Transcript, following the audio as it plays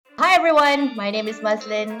everyone, my name is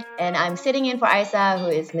Maslin and I'm sitting in for Aisa, who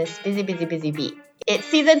is Miss Busy Busy Busy Bee. It's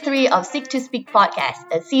season 3 of Seek to Speak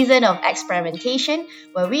podcast, a season of experimentation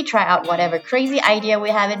where we try out whatever crazy idea we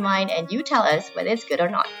have in mind and you tell us whether it's good or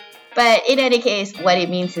not. But in any case, what it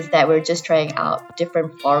means is that we're just trying out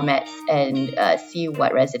different formats and see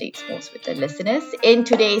what resonates most with the listeners. In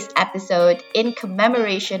today's episode, in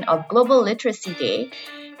commemoration of Global Literacy Day,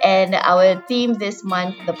 and our theme this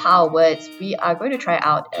month, the power words, we are going to try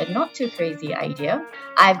out a not too crazy idea.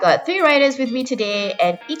 I've got 3 writers with me today,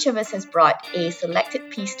 and each of us has brought a selected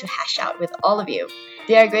piece to hash out with all of you.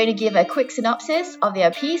 They are going to give a quick synopsis of their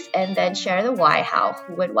piece and then share the why, how,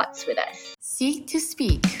 who, and what's with us. Seek to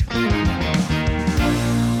Speak.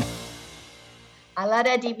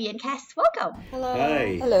 Alana, DB, and Cass, welcome. Hello.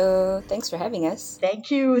 Hi. Hello. Thanks for having us.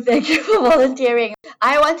 Thank you for volunteering.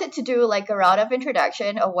 I wanted to do like a round of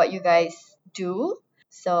introduction of what you guys do.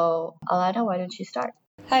 So, Alana, why don't you start?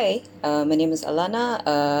 Hi, my name is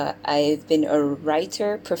Alana. I've been a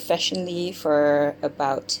writer professionally for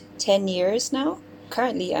about 10 years now.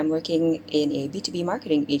 Currently, I'm working in a B2B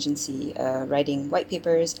marketing agency, writing white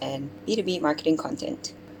papers and B2B marketing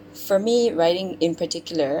content. For me, writing in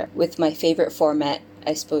particular, with my favorite format,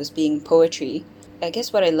 I suppose, being poetry, I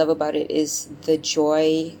guess what I love about it is the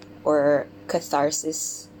joy or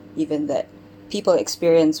catharsis even that people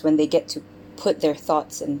experience when they get to put their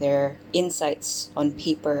thoughts and their insights on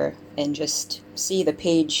paper and just see the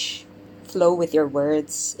page flow with your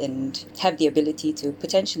words and have the ability to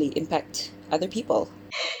potentially impact other people.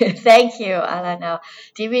 Thank you, Alana.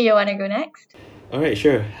 DB, you want to go next? Alright,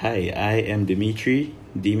 sure. Hi, I am Dimitri,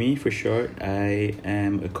 Dimi for short. I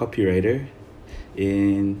am a copywriter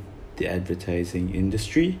in the advertising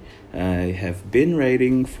industry. I have been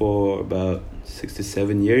writing for about 6 to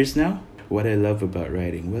 7 years now. What I love about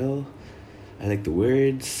writing? Well, I like the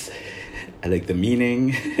words, I like the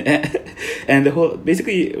meaning, and the whole,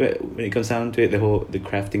 basically, when it comes down to it, the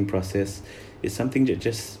crafting process is something that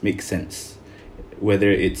just makes sense.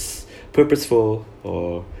 Whether it's purposeful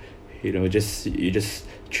or, you're just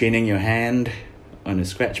training your hand on a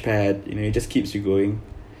scratch pad, it just keeps you going.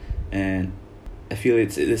 And I feel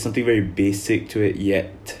there's something very basic to it,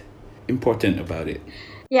 yet important about it.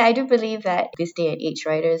 Yeah, I do believe that this day and age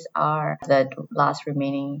writers are the last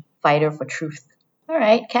remaining fighter for truth. All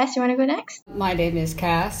right, Cass, you want to go next? My name is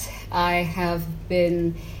Cass. I have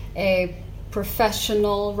been a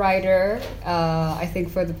professional writer, I think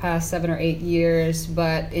for the past 7 or 8 years,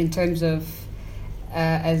 but in terms of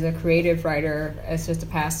as a creative writer, as just a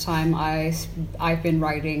pastime, I've been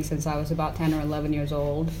writing since I was about 10 or 11 years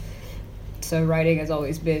old. So writing has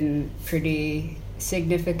always been pretty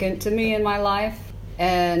significant to me in my life.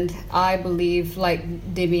 And I believe,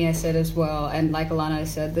 like Demi has said as well, and like Alana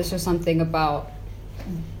has said, there's just something about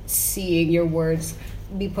seeing your words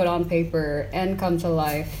be put on paper and come to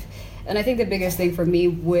life. And I think the biggest thing for me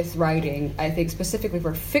with writing, I think specifically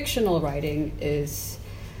for fictional writing, is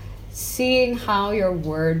seeing how your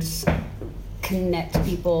words connect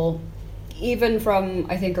people, even from,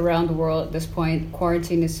 I think, around the world at this point.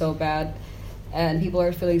 Quarantine is so bad and people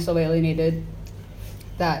are feeling so alienated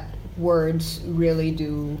that words really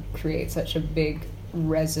do create such a big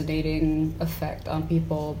resonating effect on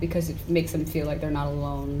people because it makes them feel like they're not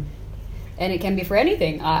alone. And it can be for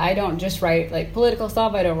anything. I don't just write like political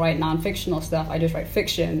stuff, I don't write non-fictional stuff, I just write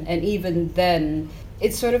fiction. And even then,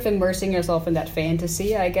 it's sort of immersing yourself in that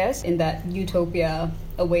fantasy, I guess, in that utopia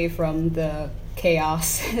away from the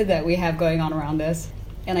chaos that we have going on around us.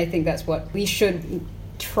 And I think that's what we should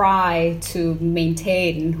try to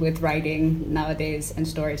maintain with writing nowadays and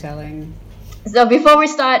storytelling. So before we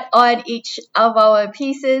start on each of our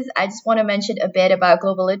pieces, I just want to mention a bit about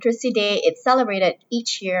Global Literacy Day. It's celebrated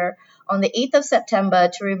each year on the 8th of September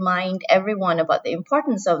to remind everyone about the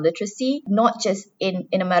importance of literacy, not just in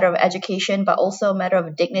a matter of education, but also a matter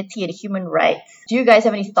of dignity and human rights. Do you guys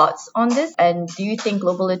have any thoughts on this? And do you think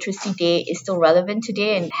Global Literacy Day is still relevant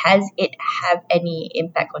today? And has it had any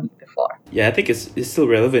impact on you before? Yeah, I think it's still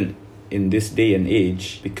relevant in this day and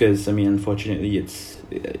age because, unfortunately,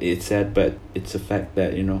 it's sad, but it's a fact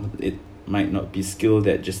that, it might not be skill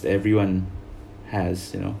that just everyone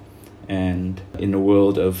has, And in a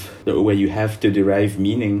world where you have to derive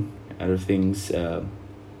meaning out of things,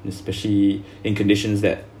 especially in conditions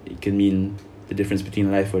that it can mean the difference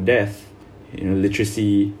between life or death,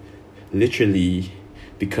 literacy literally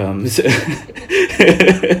becomes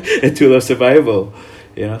a tool of survival.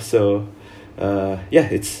 So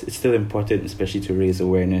it's still important, especially to raise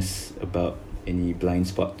awareness about any blind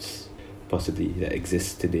spots possibly that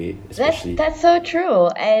exist today, especially. That's so true.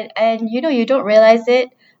 And you don't realize it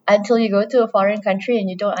until you go to a foreign country and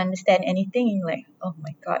you don't understand anything. You're like, oh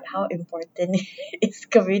my God, how important is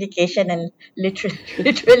communication and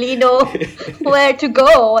literally know where to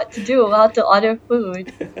go, what to do, how to order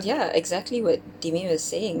food. Yeah, exactly what Dimi was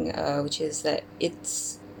saying, which is that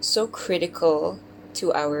it's so critical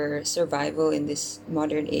to our survival in this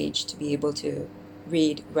modern age to be able to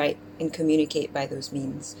read, write, and communicate by those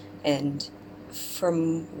means. And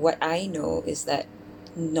from what I know is that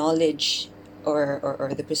knowledge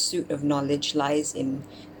or the pursuit of knowledge lies in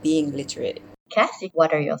being literate. Cassie,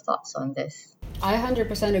 what are your thoughts on this? I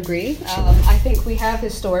 100% agree. I think we have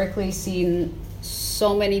historically seen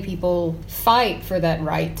so many people fight for that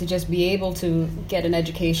right to just be able to get an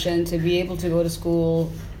education, to be able to go to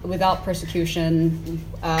school without persecution,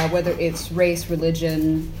 whether it's race,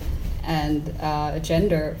 religion, and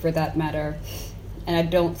gender for that matter. And I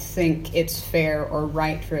don't think it's fair or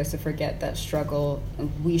right for us to forget that struggle.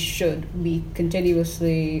 We should be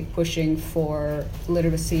continuously pushing for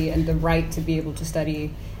literacy and the right to be able to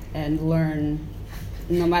study and learn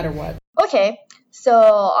no matter what. Okay, so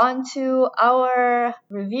on to our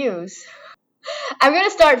reviews. I'm going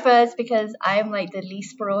to start first because I'm like the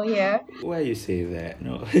least pro here. Why you say that?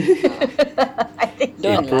 No. I think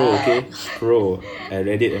Don't pro, lie. okay? Pro. I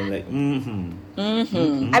read it, I'm like,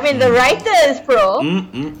 I mean, the writer is pro.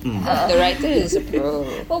 The writer is a pro.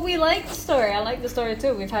 Well, we like the story. I like the story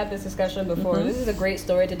too. We've had this discussion before. This is a great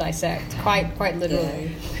story to dissect, quite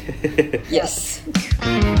literally. Yes.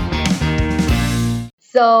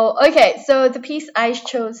 So the piece I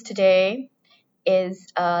chose today is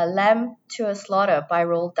Lamb to a Slaughter by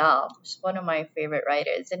Roald Dahl, which is one of my favorite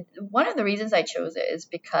writers. And one of the reasons I chose it is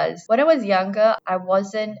because when I was younger, I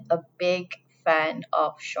wasn't a big fan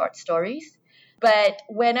of short stories. But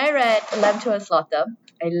when I read Lamb to a Slaughter,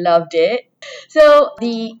 I loved it. So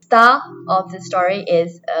the star of the story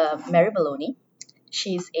is Mary Maloney.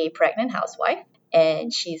 She's a pregnant housewife,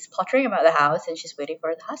 and she's pottering about the house, and she's waiting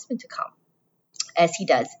for the husband to come, as he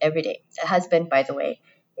does every day. The husband, by the way,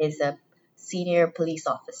 is a senior police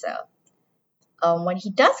officer. When he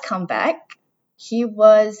does come back, he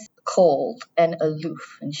was cold and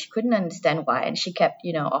aloof, and she couldn't understand why. And she kept,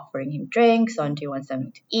 offering him drinks, or do you want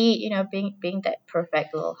something to eat, being that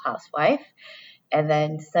perfect little housewife. And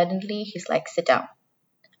then suddenly he's like, sit down.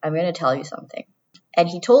 I'm going to tell you something. And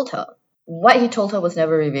he told her. What he told her was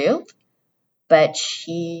never revealed, but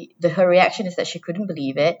her reaction is that she couldn't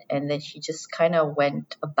believe it, and then she just kind of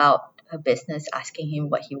went about her business, asking him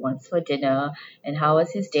what he wants for dinner and how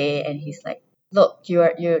was his day. And he's like, look,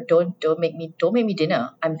 don't make me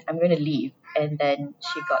dinner. I'm going to leave. And then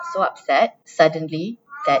she got so upset suddenly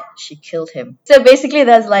that she killed him. So basically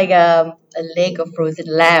there's like a leg of frozen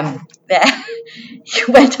lamb that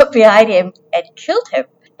went up behind him and killed him,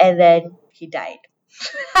 and then he died.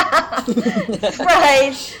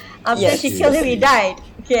 Surprise! After Yes. she killed him, he died.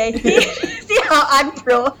 Okay, see how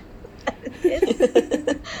unpro.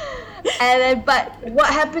 And then, but what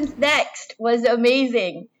happens next was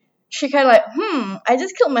amazing. She kind of like, I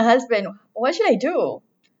just killed my husband. What should I do?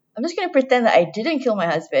 I'm just gonna pretend that I didn't kill my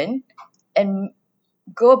husband and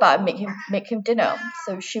go about and make him dinner.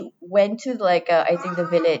 So she went to I think the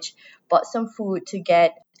village, bought some food to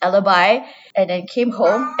get alibi, and then came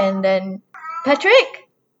home. And then Patrick,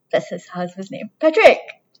 that's his husband's name. Patrick,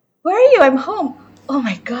 where are you? I'm home. Oh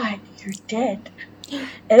my God, you're dead.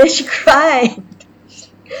 And then she cried.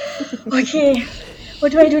 Okay,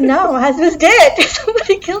 what do I do now? My husband's dead.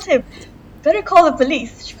 Somebody killed him. Better call the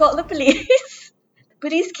police. She called the police. The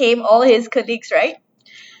police came, all his colleagues, right?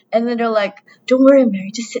 And then they're like, don't worry,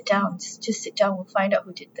 Mary, just sit down. Just sit down. We'll find out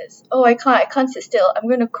who did this. Oh, I can't sit still. I'm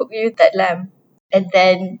going to cook you that lamb. And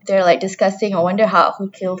then they're like discussing, I wonder who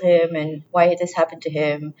killed him and why this happened to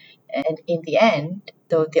him. And in the end,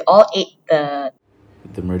 though, they all ate the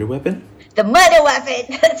murder weapon? The murder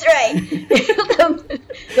weapon! That's right!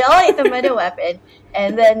 They all ate the murder weapon.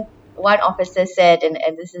 And then one officer said,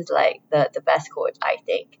 and this is like the best quote, I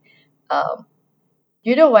think,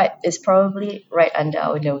 you know what is probably right under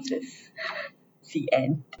our noses? The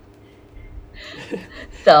end.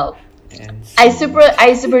 So, I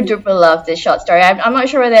super duper love this short story. I'm not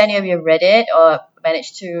sure whether any of you have read it or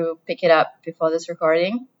managed to pick it up before this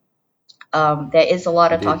recording. There is a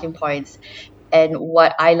lot of talking points, and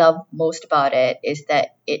what I love most about it is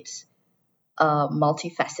that it's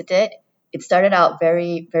multifaceted. It started out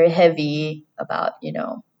very, very heavy about,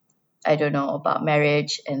 about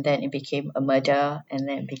marriage, and then it became a murder, and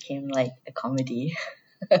then it became like a comedy.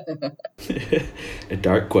 A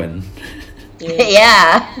dark one.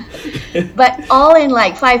 Yeah. But all in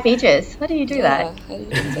like 5 pages. How do you do that? How do you do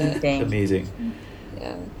that? Dang. Amazing.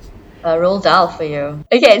 Yeah. Roald Dahl for you.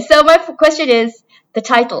 Okay, so my question is, The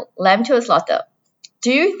title, Lamb to a Slaughter.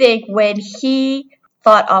 Do you think when he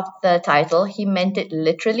thought of the title, he meant it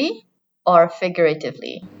literally or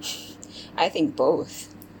figuratively? I think both.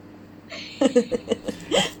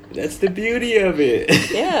 That's the beauty of it.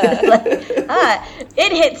 Yeah.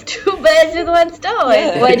 It hits two birds with one stone.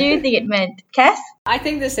 Yeah. What do you think it meant? Cass? I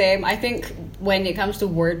think the same. I think when it comes to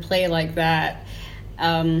wordplay like that,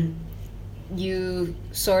 you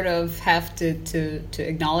sort of have to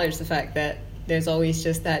acknowledge the fact that there's always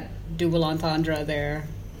just that double entendre there.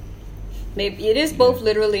 Maybe it is both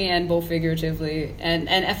literally and both figuratively.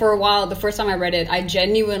 And for a while, the first time I read it, I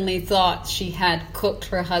genuinely thought she had cooked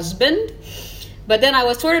her husband. But then I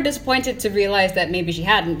was sort of disappointed to realize that maybe she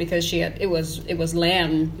hadn't, because it was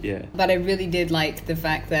lamb. Yeah. But I really did like the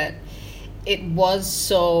fact that it was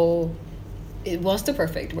the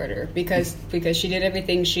perfect murder because she did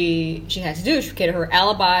everything she had to do. She created her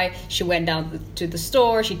alibi. She went down to the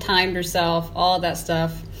store. She timed herself. All that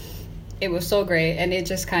stuff. It was so great, and it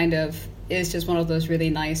just kind of is just one of those really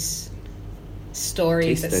nice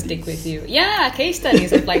stories that stick with you. Yeah, case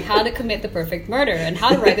studies of like how to commit the perfect murder and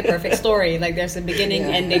how to write the perfect story. Like there's a beginning,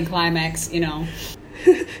 ending, climax. A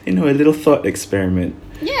little thought experiment.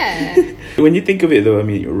 Yeah. When you think of it, though, I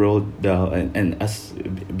mean, Roald Dahl and us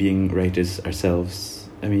being writers ourselves,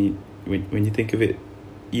 I mean, when you think of it,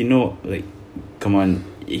 like, come on,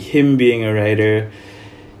 him being a writer,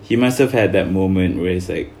 he must have had that moment where it's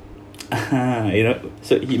like,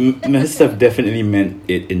 so he must have definitely meant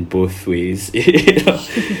it in both ways.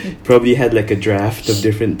 Probably had like a draft of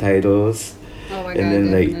different titles. Oh my and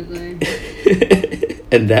god, then definitely.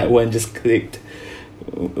 and that one just clicked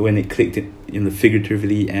when it clicked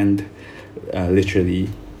figuratively and literally.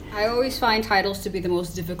 I always find titles to be the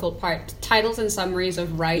most difficult part. Titles and summaries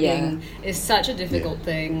of writing is such a difficult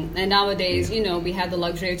thing. And nowadays, we have the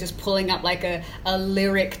luxury of just pulling up like a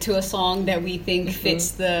lyric to a song that we think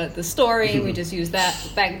fits the story. We just use that.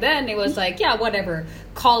 Back then, it was like, whatever.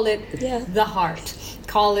 Call it The Heart.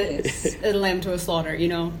 Call it A Lamb to a Slaughter,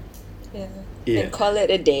 Yeah. And call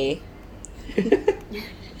it a day.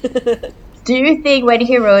 Do you think when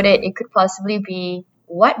he wrote it, it could possibly be,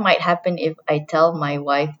 what might happen if I tell my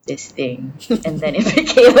wife this thing? And then it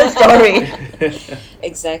became a story.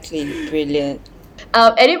 Exactly. Brilliant.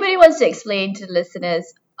 Anybody wants to explain to the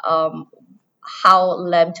listeners how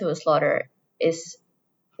Lamb to a Slaughter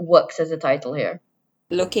works as a title here?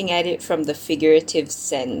 Looking at it from the figurative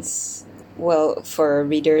sense, well, for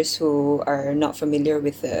readers who are not familiar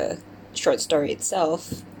with the short story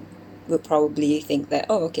itself, will probably think that,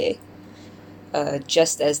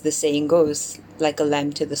 just as the saying goes, like a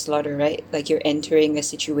lamb to the slaughter, right? Like you're entering a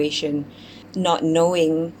situation not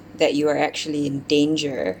knowing that you are actually in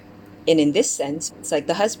danger. And in this sense, it's like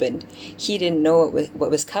the husband. He didn't know what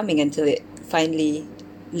was coming until it finally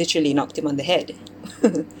literally knocked him on the head.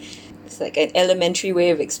 It's like an elementary way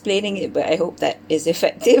of explaining it, but I hope that is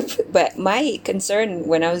effective. But my concern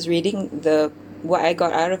when I was reading what I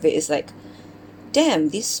got out of it is like, damn,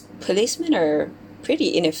 these policemen are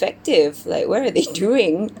pretty ineffective. Like, what are they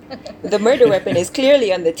doing? The murder weapon is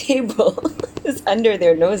clearly on the table. It's under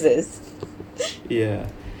their noses. Yeah.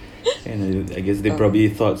 And I guess they probably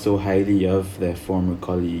thought so highly of their former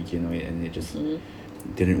colleague, and they just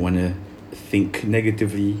didn't want to think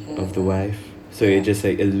negatively of the wife. So it just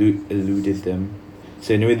like eluded them.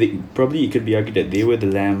 So anyway, it could be argued that they were the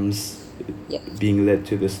lambs being led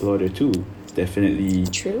to the slaughter too. Definitely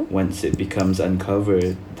true. Once it becomes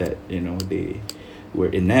uncovered that, they were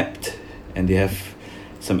inept and they have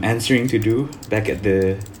some answering to do back at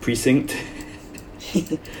the precinct.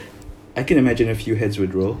 I can imagine a few heads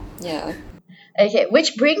would roll. Yeah. Okay,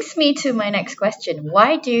 which brings me to my next question.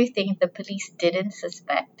 Why do you think the police didn't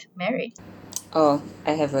suspect Mary? Oh,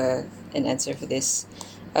 I have an answer for this.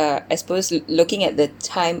 I suppose looking at the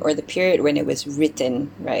time or the period when it was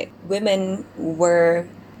written, right? Women were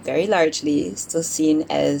very largely still seen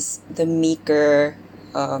as the meeker,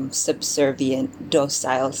 subservient,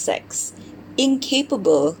 docile sex,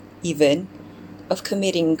 incapable even of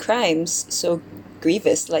committing crimes so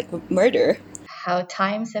grievous like murder. How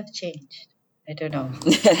times have changed. I don't know.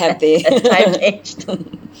 Have they? Time changed.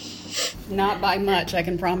 Not by much, I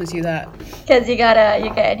can promise you that. Because you got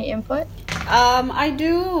any input? I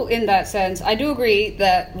do, in that sense. I do agree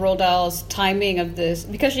that Roald Dahl's timing of this,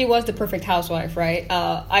 because she was the perfect housewife, right?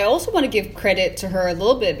 I also want to give credit to her a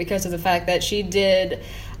little bit because of the fact that she did,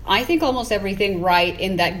 I think, almost everything right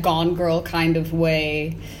in that Gone Girl kind of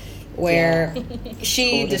way, where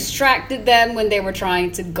she distracted them when they were trying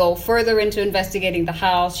to go further into investigating the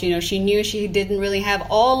house. She knew she didn't really have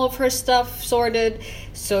all of her stuff sorted,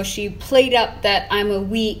 so she played up that I'm a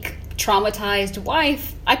weak, traumatized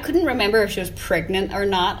wife. I couldn't remember if she was pregnant or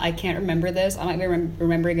not. I can't remember this. I might be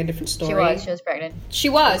remembering a different story. She was pregnant. She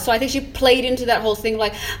was. So I think she played into that whole thing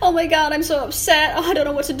like, oh my God, I'm so upset. Oh, I don't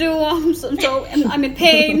know what to do. I'm in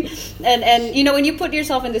pain. And you know, when you put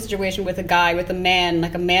yourself in this situation with a guy, with a man,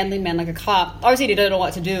 like a manly man, like a cop, obviously they don't know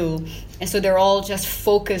what to do. And so they're all just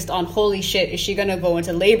focused on, holy shit, is she going to go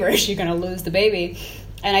into labor? Is she going to lose the baby?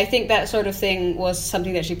 And I think that sort of thing was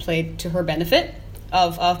something that she played to her benefit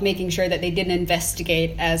of making sure that they didn't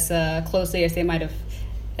investigate as closely as they might have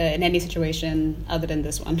in any situation other than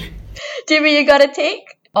this one. Jimmy, you got a take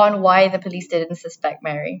on why the police didn't suspect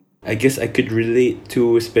Mary? I guess I could relate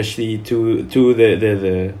to, especially to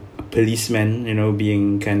the policemen, you know,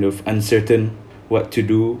 being kind of uncertain what to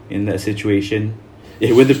do in that situation.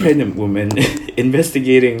 With the pregnant woman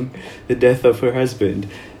investigating the death of her husband.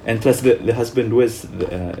 And plus the husband was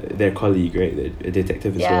their colleague, right? The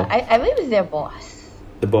detective as well. Yeah, I believe it was their boss.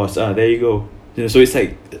 The boss, there you go. You know, so it's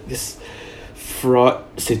like this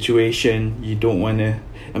fraught situation. You don't want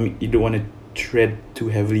to tread too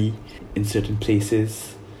heavily in certain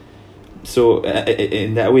places. So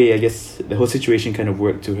in that way, I guess the whole situation kind of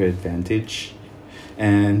worked to her advantage.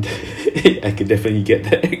 And I could definitely get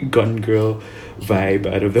that Gone Girl vibe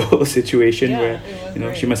out of the whole situation, where, you know,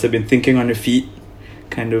 great. She must have been thinking on her feet,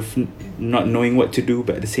 kind of not knowing what to do,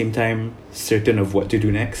 but at the same time certain of what to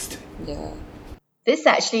do next. Yeah. This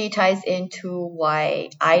actually ties into why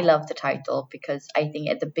I love the title, because I think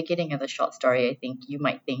at the beginning of the short story, I think you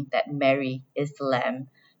might think that Mary is the lamb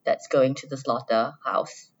that's going to the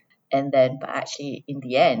slaughterhouse. And then, but actually in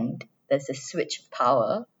the end, there's a switch of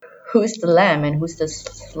power. Who's the lamb and who's the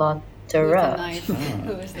slaughterer? Who's the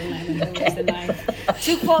lamb and who's the knife?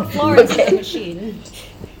 2 Florence in the machine.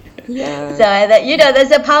 Yeah. So that, you know,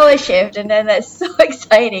 there's a power shift, and then that's so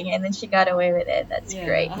exciting, and then she got away with it. That's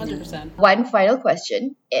great. 100%. One final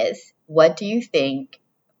question is, what do you think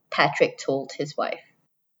Patrick told his wife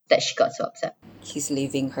that she got so upset? He's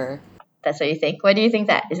leaving her. That's what you think? Why do you think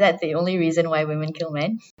that? Is that the only reason why women kill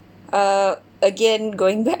men? Again,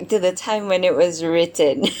 going back to the time when it was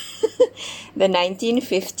written, the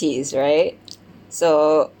 1950s, right?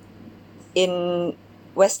 So in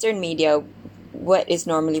Western media, what is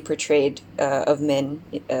normally portrayed of men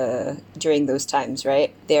during those times,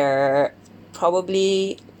 right? They're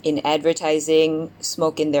probably in advertising,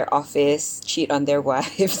 smoke in their office, cheat on their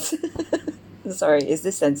wives. Sorry, is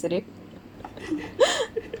this sensitive?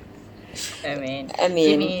 I mean,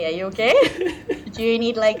 Jimmy, are you okay? Do you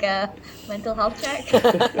need like a mental health check?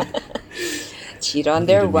 Cheat on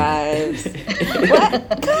their wives. What?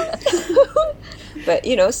 But,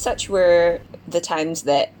 you know, such were the times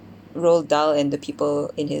that Roald Dahl and the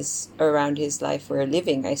people around his life were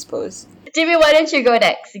living, I suppose. Jimmy, why don't you go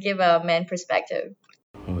next to give a man perspective?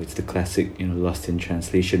 Oh, it's the classic, you know, lost in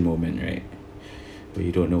translation moment, right? Where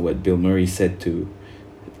you don't know what Bill Murray said to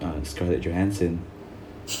Scarlett Johansson.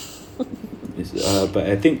 But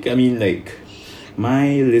I think, I mean, like,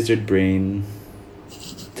 my lizard brain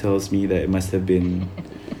tells me that it must have been,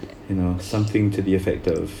 you know, something to the effect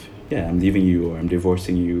of, yeah, I'm leaving you or I'm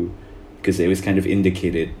divorcing you, because it was kind of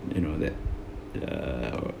indicated, you know, that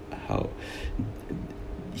how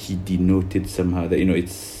he denoted somehow that, you know,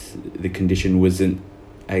 it's the condition wasn't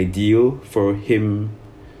ideal for him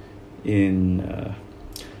in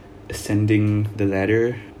ascending the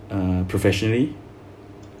ladder professionally.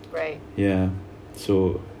 Right. Yeah.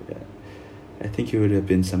 So I think it would have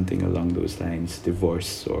been something along those lines,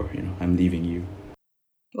 divorce or, you know, I'm leaving you.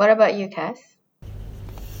 What about you, Cass?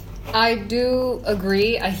 I do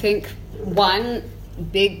agree. I think one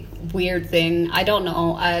big weird thing, I don't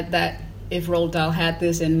know that if Roald Dahl had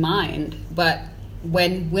this in mind, but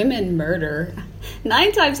when women murder,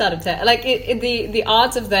 9 times out of 10, like the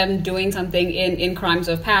odds of them doing something in crimes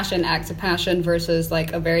of passion, acts of passion, versus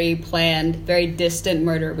like a very planned, very distant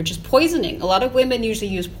murder, which is poisoning. A lot of women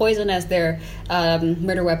usually use poison as their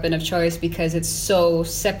murder weapon of choice because it's so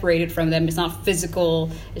separated from them. It's not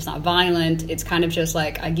physical, it's not violent. It's kind of just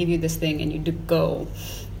like, I give you this thing and you do go.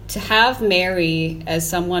 To have Mary as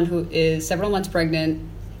someone who is several months pregnant,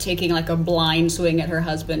 taking like a blind swing at her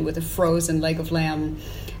husband with a frozen leg of lamb,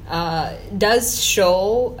 does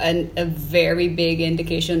show a very big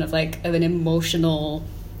indication of an emotional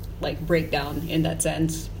like breakdown in that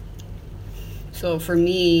sense. So for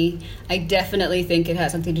me, I definitely think it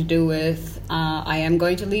has something to do with I am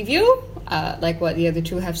going to leave you, like what the other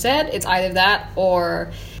two have said. It's either that,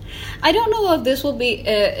 or I don't know if this will be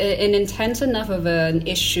an intense enough of an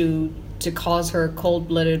issue to cause her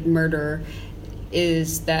cold-blooded murder,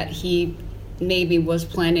 is that he maybe was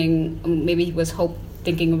planning, maybe he was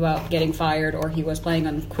thinking about getting fired, or he was planning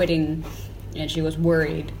on quitting and she was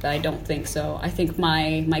worried, but I don't think so. I think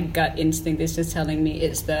my gut instinct is just telling me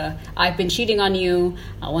it's the I've been cheating on you,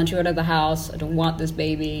 I want you out of the house, I don't want this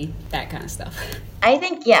baby, that kind of stuff. I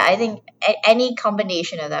think any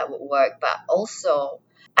combination of that would work, but also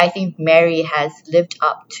I think Mary has lived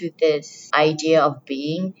up to this idea of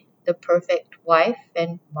being the perfect wife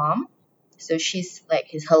and mom. So she's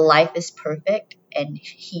like her life is perfect, and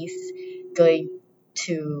he's going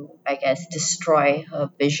to, I guess, destroy her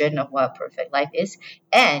vision of what a perfect life is.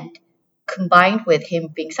 And combined with him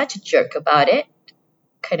being such a jerk about it,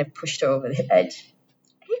 kind of pushed her over the edge.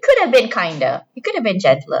 He could have been kinder. He could have been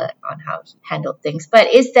gentler on how he handled things.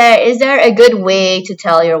 But is there a good way to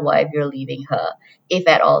tell your wife you're leaving her, if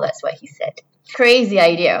at all that's what he said? Crazy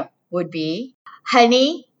idea would be,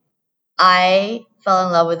 honey, I fell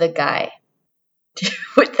in love with a guy.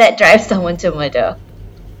 Would that drive someone to murder?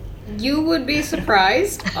 You would be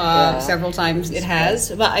surprised. Several times it has.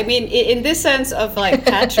 But I mean, in this sense of like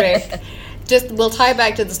Patrick, we'll tie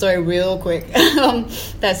back to the story real quick.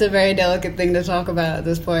 That's a very delicate thing to talk about at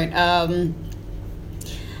this point. I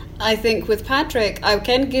think with Patrick, I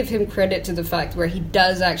can give him credit to the fact where he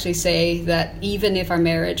does actually say that even if our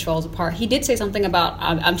marriage falls apart, he did say something about,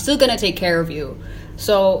 I'm still going to take care of you.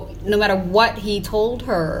 So no matter what he told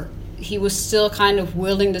her, he was still kind of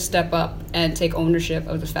willing to step up and take ownership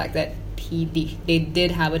of the fact that they did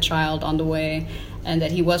have a child on the way, and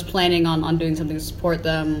that he was planning on doing something to support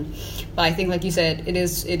them. But I think, like you said, it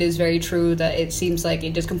is very true that it seems like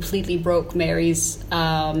it just completely broke Mary's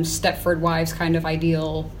Stepford Wives kind of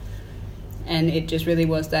ideal, and it just really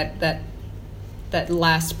was that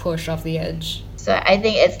last push off the edge. So I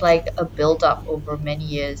think it's like a build-up over many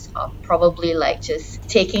years of probably like just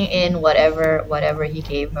taking in whatever he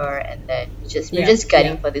gave her, and then we're just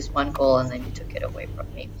gunning for this one goal, and then you took it away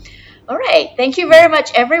from me. All right, thank you very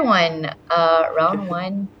much, everyone. Round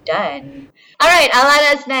one done. All right,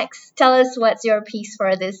 Alana's next. Tell us what's your piece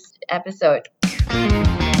for this episode.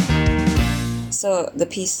 So the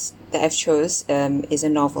piece that I've chose is a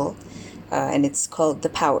novel, and it's called The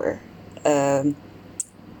Power.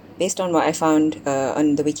 Based on what I found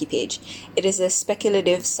on the wiki page. It is a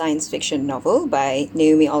speculative science fiction novel by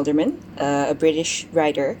Naomi Alderman, a British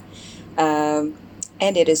writer.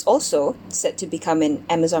 And it is also set to become an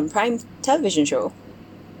Amazon Prime television show,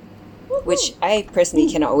 which I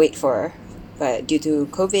personally cannot wait for. But due to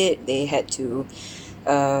COVID, they had to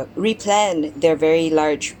replan their very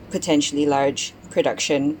potentially large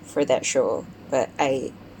production for that show. But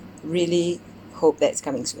I really hope that it's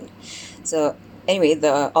coming soon. So anyway,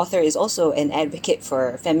 the author is also an advocate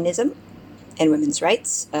for feminism and women's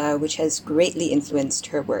rights, which has greatly influenced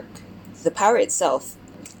her work. The Power itself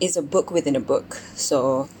is a book within a book,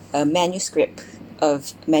 so a manuscript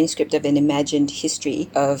of an imagined history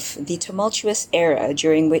of the tumultuous era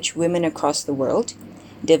during which women across the world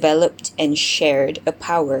developed and shared a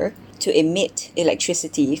power to emit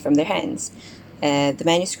electricity from their hands. The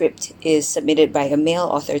manuscript is submitted by a male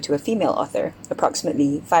author to a female author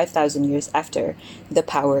approximately 5,000 years after the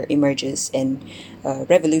power emerges and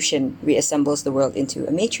revolution reassembles the world into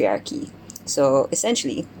a matriarchy. So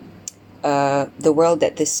essentially, the world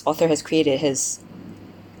that this author has created has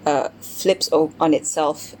flips on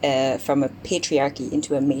itself from a patriarchy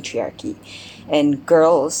into a matriarchy. And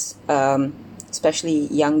girls, especially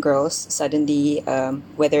young girls, suddenly,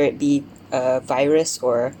 whether it be a virus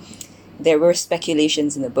or... There were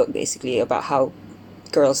speculations in the book, basically, about how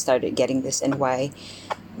girls started getting this and why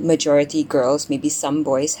majority girls, maybe some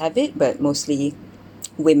boys have it, but mostly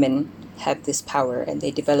women have this power, and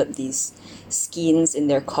they develop these skeins in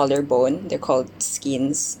their collarbone. They're called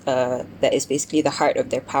skeins. That is basically the heart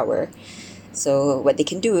of their power. So what they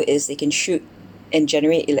can do is they can shoot and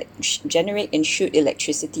generate and shoot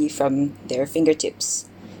electricity from their fingertips,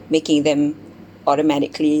 making them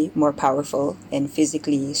automatically more powerful and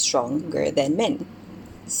physically stronger than men.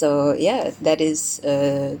 So yeah, that is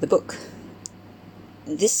the book.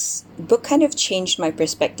 This book kind of changed my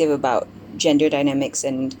perspective about gender dynamics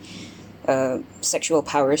and sexual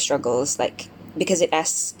power struggles, because it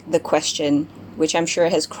asks the question, which I'm sure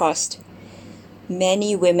has crossed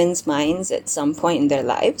many women's minds at some point in their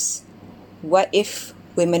lives: what if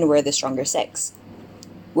women were the stronger sex?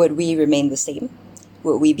 Would we remain the same?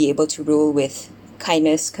 Would we be able to rule with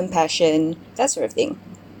kindness, compassion, that sort of thing?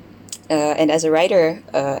 And as a writer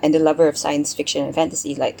and a lover of science fiction and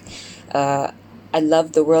fantasy, I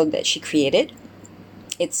love the world that she created.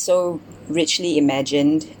 It's so richly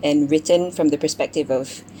imagined and written from the perspective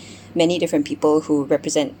of many different people who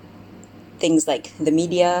represent things like the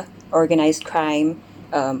media, organized crime,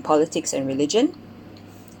 politics, and religion.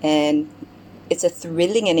 And it's a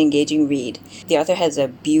thrilling and engaging read. The author has a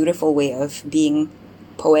beautiful way of being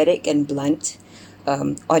poetic and blunt,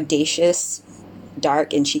 audacious,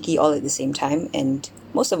 dark and cheeky all at the same time. And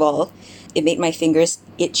most of all, it made my fingers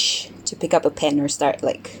itch to pick up a pen or start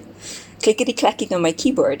like clickety-clacking on my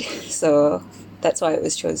keyboard. So that's why it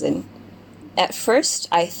was chosen. At first,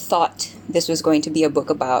 I thought this was going to be a book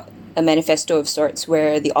about a manifesto of sorts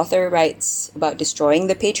where the author writes about destroying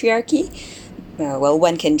the patriarchy. Well,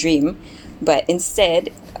 one can dream. But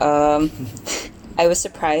instead, I was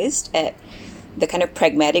surprised at the kind of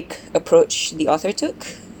pragmatic approach the author took.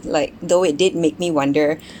 Like, though it did make me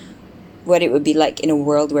wonder what it would be like in a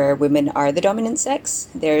world where women are the dominant sex,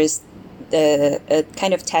 there's a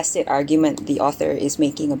kind of tacit argument the author is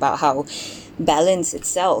making about how balance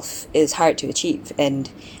itself is hard to achieve, and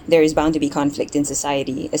there is bound to be conflict in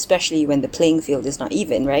society, especially when the playing field is not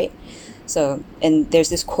even, right? So, and there's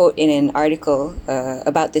this quote in an article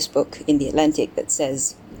about this book in The Atlantic that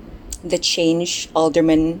says, "The change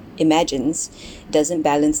Alderman imagines doesn't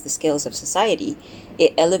balance the scales of society.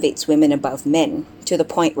 It elevates women above men to the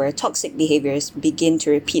point where toxic behaviors begin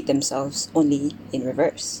to repeat themselves only in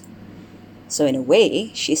reverse." So in a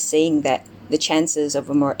way, she's saying that the chances of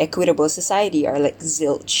a more equitable society are like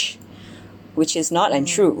zilch, which is not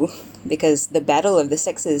untrue, because the battle of the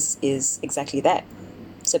sexes is exactly that.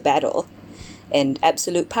 It's a battle. And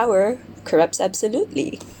absolute power corrupts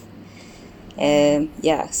absolutely. And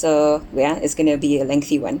it's going to be a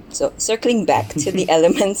lengthy one. So circling back to the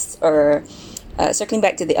elements or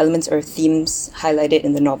themes highlighted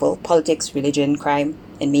in the novel, politics, religion, crime,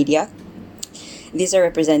 and media. These are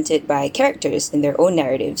represented by characters in their own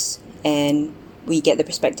narratives, and we get the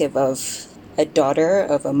perspective of a daughter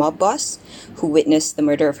of a mob boss who witnessed the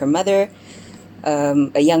murder of her mother,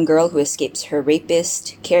 a young girl who escapes her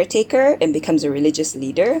rapist caretaker and becomes a religious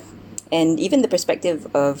leader, and even the perspective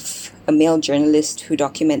of a male journalist who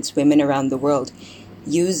documents women around the world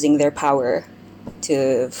using their power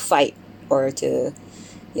to fight or to,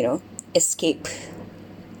 escape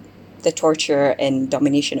the torture and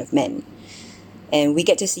domination of men. And we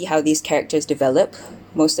get to see how these characters develop.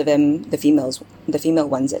 Most of them, the female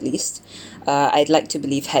ones at least, I'd like to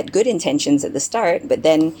believe had good intentions at the start, but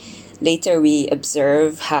then later we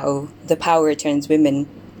observe how the power turns women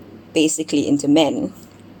basically into men.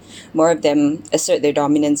 More of them assert their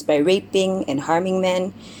dominance by raping and harming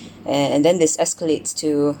men, and then this escalates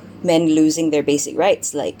to men losing their basic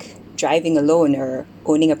rights like driving alone or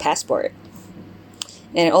owning a passport.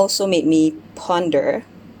 And it also made me ponder,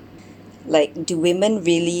 like, do women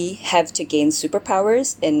really have to gain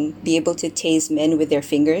superpowers and be able to tase men with their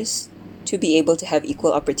fingers to be able to have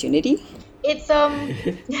equal opportunity? It's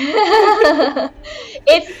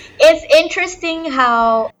it's interesting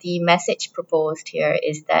how the message proposed here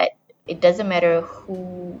is that it doesn't matter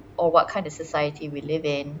who or what kind of society we live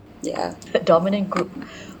in. Yeah. The dominant group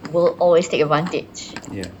will always take advantage.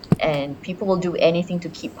 Yeah. And people will do anything to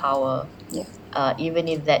keep power. Yeah. Even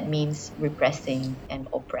if that means repressing and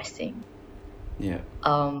oppressing. Yeah.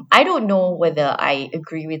 I don't know whether I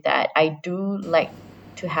agree with that. I do like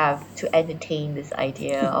to entertain this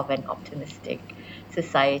idea of an optimistic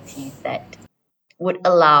society that would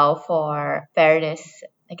allow for fairness.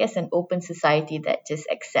 I guess an open society that just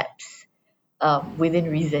accepts within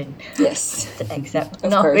reason. Yes. Accept.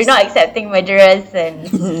 Of No, course. we're not accepting murderers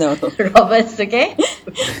and No. robbers, okay?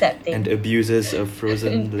 We're accepting. And abusers of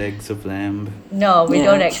frozen legs of lamb. No, we Yeah.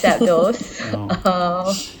 don't accept those.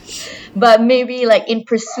 No. But maybe like in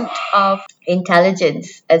pursuit of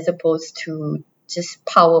intelligence as opposed to just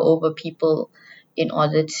power over people in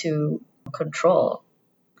order to control.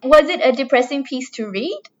 Was it a depressing piece to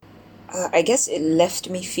read? I guess it left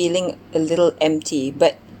me feeling a little empty,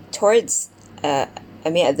 but towards, at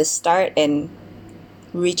the start and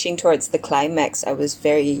reaching towards the climax, I was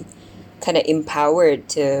very kind of empowered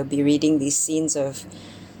to be reading these scenes of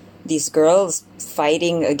these girls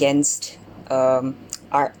fighting against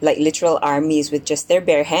literal armies with just their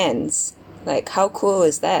bare hands. Like, how cool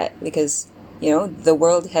is that? Because, the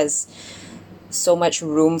world has so much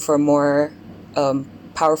room for more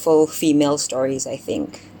powerful female stories, I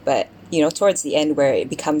think. But, towards the end where it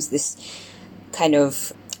becomes this kind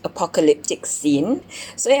of apocalyptic scene.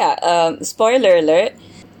 So yeah, spoiler alert,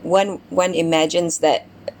 one imagines that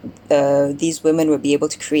these women would be able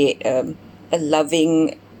to create a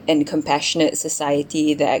loving and compassionate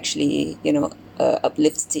society that actually,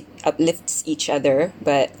 uplifts each other.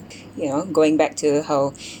 But, going back to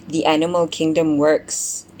how the animal kingdom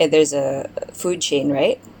works, there's a food chain,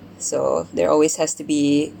 right? So there always has to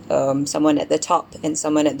be someone at the top and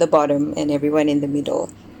someone at the bottom and everyone in the middle.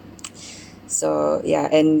 So yeah,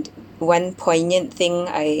 and one poignant thing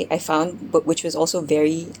I found, but which was also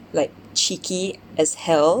very like cheeky as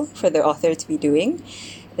hell for the author to be doing,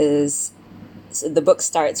 is so the book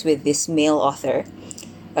starts with this male author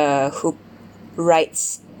who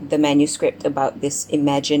writes the manuscript about this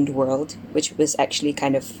imagined world, which was actually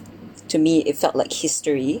kind of, to me, it felt like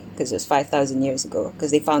history because it was 5,000 years ago,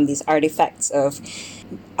 because they found these artifacts of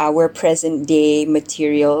our present day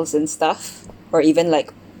materials and stuff, or even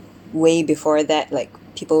like way before that, like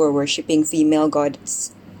people were worshipping female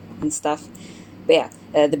gods and stuff. But yeah,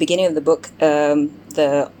 at the beginning of the book,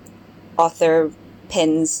 the author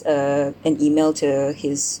pens an email to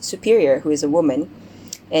his superior, who is a woman,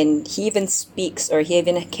 and he even speaks, or he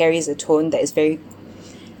even carries a tone that is very,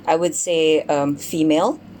 I would say,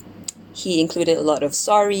 female. He included a lot of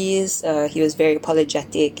sorries. He was very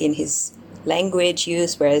apologetic in his language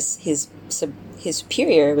use, whereas his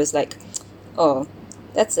superior was like, "Oh,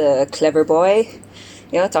 that's a clever boy,"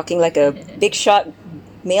 talking like a big shot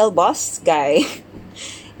male boss guy.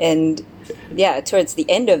 And yeah, towards the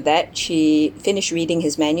end of that, she finished reading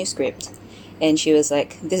his manuscript, and she was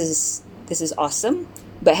like, "This is awesome,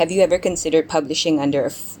 but have you ever considered publishing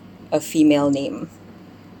under a female name?"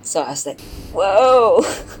 So I was like, "Whoa."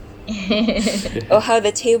 Oh, how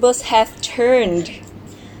the tables have turned.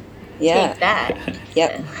 Yeah. Take that.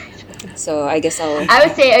 Yep. So I guess I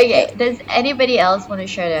would say, okay, does anybody else want to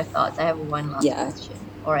share their thoughts? I have one last Yeah. question.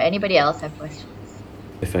 Or anybody else have questions?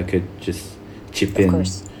 If I could just chip Of in,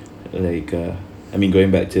 course. like,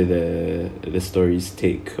 going back to the story's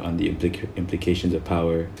take on the implications of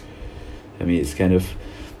power. I mean, it's kind of,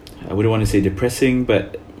 I wouldn't want to say depressing,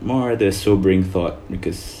 but more the sobering thought,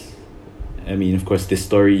 because, I mean, of course, this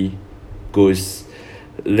story goes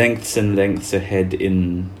lengths and lengths ahead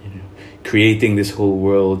in creating this whole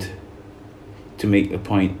world to make a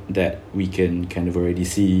point that we can kind of already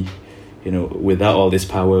see, without all this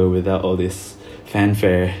power, without all this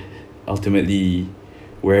fanfare, ultimately,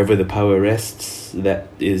 wherever the power rests, that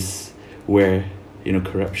is where,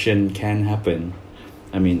 corruption can happen.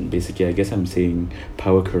 I mean, basically, I guess I'm saying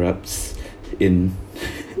power corrupts in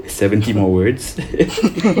 70 more words.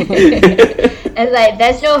 It's like,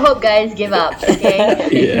 there's no hope, guys. Give up, okay?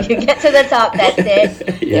 Yeah. You get to the top, that's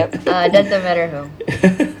it. Yep. Doesn't matter who.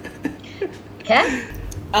 Okay?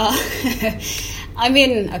 I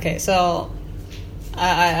mean, okay, so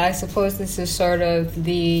I suppose this is sort of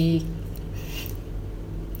the,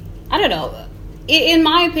 I don't know. In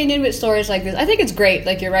my opinion, with stories like this, I think it's great.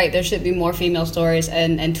 Like, you're right, there should be more female stories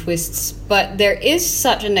and twists. But there is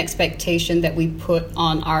such an expectation that we put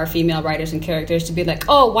on our female writers and characters to be like,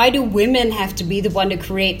 oh, why do women have to be the one to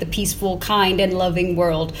create the peaceful, kind, and loving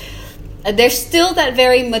world? There's still that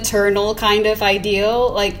very maternal kind of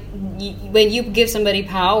ideal. Like, when you give somebody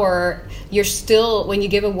power, when you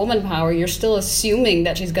give a woman power, you're still assuming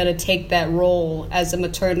that she's going to take that role as a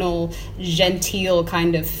maternal, genteel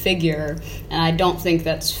kind of figure. And I don't think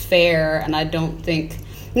that's fair. And I don't think,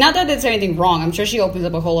 not that there's anything wrong. I'm sure she opens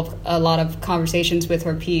up a lot of conversations with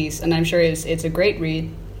her piece. And I'm sure it's a great read.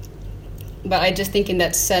 But I just think in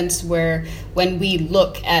that sense where when we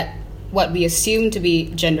look at what we assume to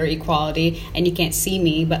be gender equality, and you can't see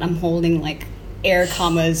me, but I'm holding like air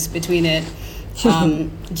commas between it,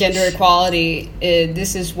 gender equality,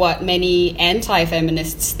 this is what many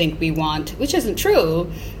anti-feminists think we want, which isn't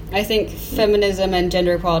true. I think feminism and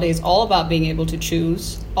gender equality is all about being able to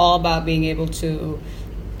choose, all about being able to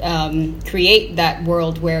create that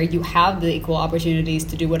world where you have the equal opportunities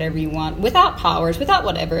to do whatever you want, without powers, without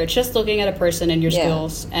whatever. It's just looking at a person and your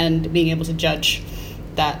skills and being able to judge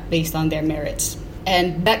that based on their merits.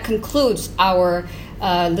 And that concludes our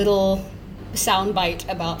little soundbite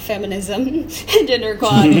about feminism and gender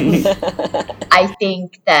equality. I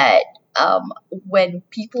think that when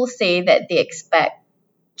people say that they expect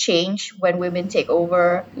change when women take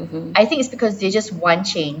over, I think it's because they just want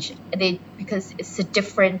change. Because it's a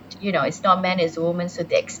different, it's not man, it's a woman, so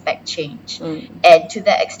they expect change. And to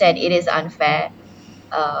that extent, it is unfair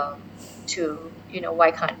to,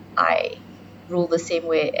 why can't I rule the same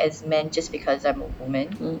way as men just because I'm a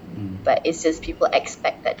woman? But it's just people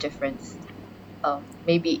expect that difference.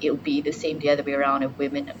 Maybe it'll be the same the other way around if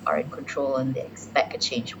women are in control and they expect a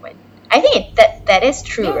change when. I think that is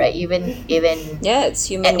true, right? Even it's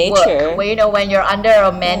human at nature. Work, where when you're under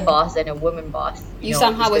a man boss and a woman boss, you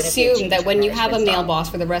somehow assume that when you have a male boss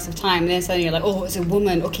for the rest of time, then suddenly you're like, oh, it's a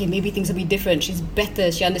woman. Okay, maybe things will be different. She's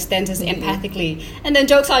better. She understands us empathically. And then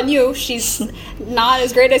joke's on you. She's not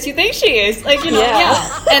as great as you think she is. Like,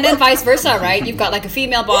 And then vice versa, right? You've got like a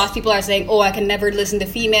female boss. People are saying, oh, I can never listen to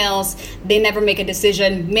females. They never make a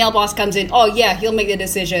decision. Male boss comes in. Oh, yeah, he'll make the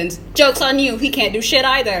decisions. Joke's on you. He can't do shit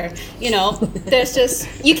either. there's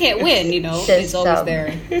just, you can't win, Just, it's always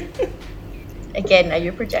there. Again, are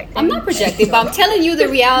you projecting? I'm not projecting, but I'm telling you the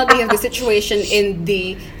reality of the situation in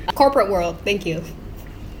the corporate world. Thank you.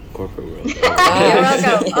 Corporate world. You're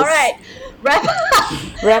welcome. Yes. All right. Wrap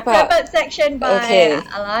Wrap up. section by Okay.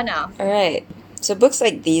 Alana. All right. So books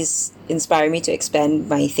like these inspire me to expand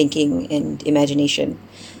my thinking and imagination.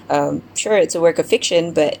 Sure, it's a work of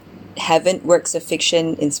fiction, but haven't works of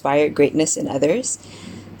fiction inspired greatness in others?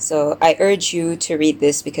 So I urge you to read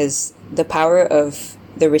this because the power of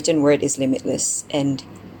the written word is limitless. And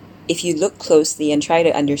if you look closely and try to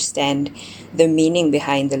understand the meaning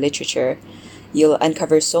behind the literature, you'll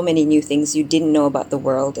uncover so many new things you didn't know about the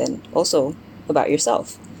world and also about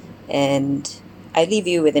yourself. And I leave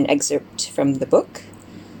you with an excerpt from the book.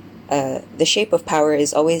 The shape of power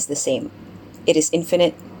is always the same. It is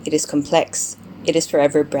infinite, it is complex, it is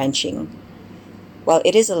forever branching. While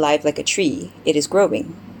it is alive like a tree, it is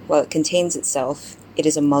growing. While it contains itself, it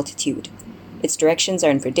is a multitude. Its directions are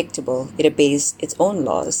unpredictable, it obeys its own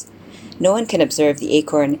laws. No one can observe the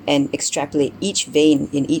acorn and extrapolate each vein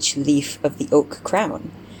in each leaf of the oak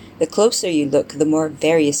crown. The closer you look, the more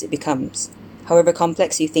various it becomes. However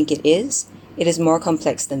complex you think it is more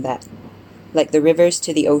complex than that. Like the rivers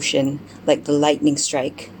to the ocean, like the lightning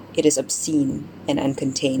strike, it is obscene and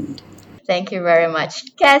uncontained. Thank you very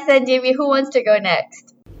much. Cass and Jimmy, who wants to go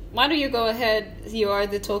next? Why don't you go ahead? You are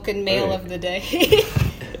the token male of the day.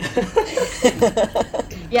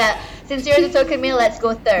 Yeah, since you're the token male, let's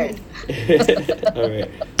go third. All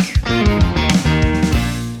right.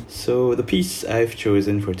 So the piece I've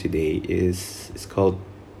chosen for today is called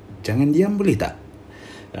Jangan Diam Boleh Tak?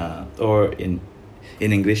 Or in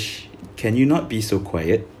English, Can You Not Be So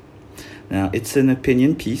Quiet? Now, it's an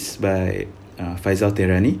opinion piece by Faisal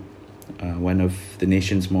Tehrani, one of the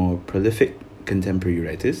nation's more prolific contemporary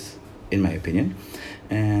writers, in my opinion,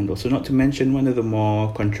 and also not to mention one of the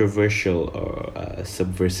more controversial or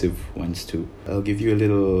subversive ones too. I'll give you a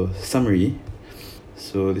little summary.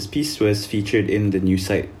 So this piece was featured in the news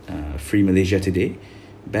site Free Malaysia Today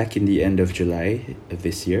back in the end of July of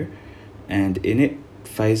this year, and in it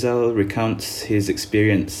Faisal recounts his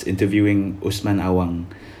experience interviewing Usman Awang,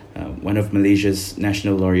 one of Malaysia's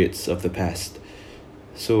national laureates of the past.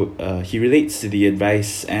 So he relates the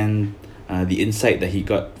advice and the insight that he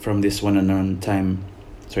got from this one-on-one time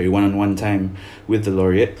with the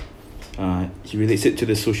laureate. He relates it to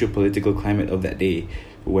the socio-political climate of that day,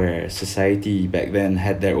 where society back then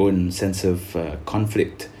had their own sense of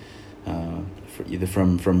conflict, either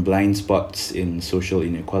from blind spots in social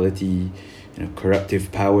inequality,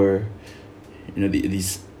 corruptive power,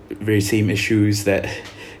 these very same issues that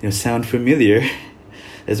sound familiar,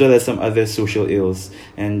 as well as some other social ills.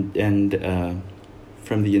 And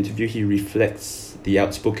from the interview, he reflects the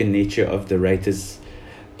outspoken nature of the writers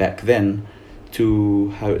back then to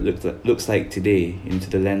how it looks like today, into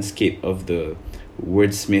the landscape of the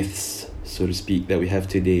wordsmiths, so to speak, that we have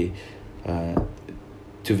today,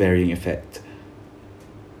 to varying effect.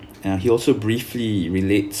 He also briefly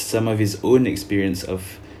relates some of his own experience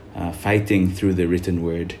of fighting through the written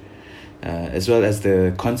word, as well as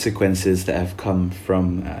the consequences that have come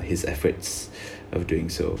from his efforts of doing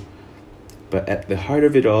so. But at the heart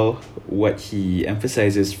of it all, what he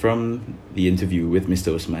emphasizes from the interview with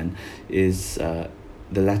Mr. Osman is the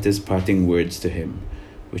latter's parting words to him,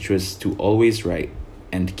 which was to always write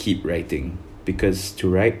and keep writing, because to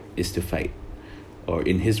write is to fight. Or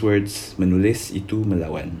in his words, menulis itu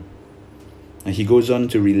melawan. And he goes on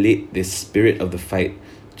to relate this spirit of the fight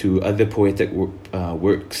to other poetic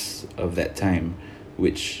works of that time,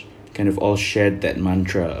 which kind of all shared that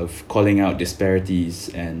mantra of calling out disparities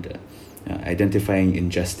and identifying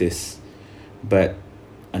injustice. But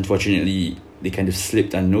unfortunately, they kind of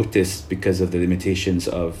slipped unnoticed because of the limitations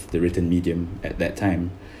of the written medium at that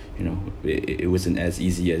time. It wasn't as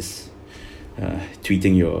easy as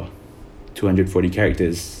tweeting your 240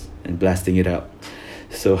 characters and blasting it out.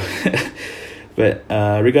 So, but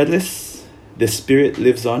regardless, the spirit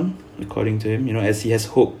lives on, according to him, as he has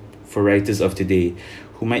hope for writers of today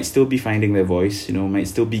who might still be finding their voice, might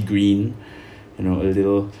still be green, a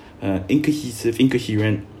little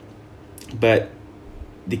incoherent, but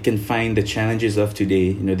they can find the challenges of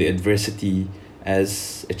today, the adversity,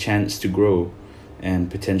 as a chance to grow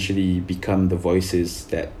and potentially become the voices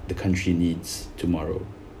that the country needs tomorrow.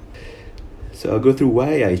 So I'll go through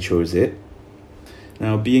why I chose it.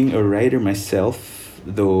 Now, being a writer myself,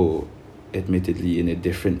 though admittedly in a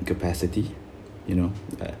different capacity,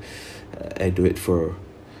 I do it for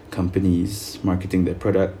companies marketing their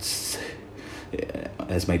products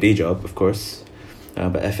as my day job, of course.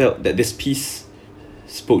 But I felt that this piece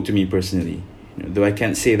spoke to me personally. though I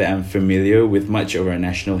can't say that I'm familiar with much of our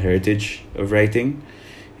national heritage of writing,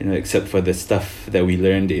 except for the stuff that we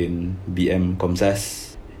learned in BM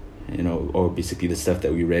Komsas, or basically the stuff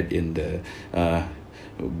that we read in the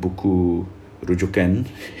buku rujukan,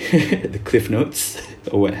 the cliff notes,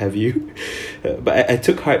 or what have you. But I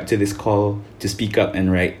took heart to this call to speak up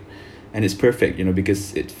and write, and it's perfect,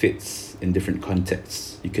 because it fits in different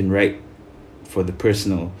contexts. You can write for the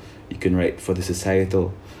personal, you can write for the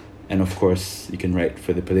societal, and of course, you can write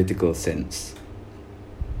for the political sense.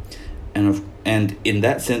 And in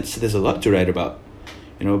that sense, there's a lot to write about,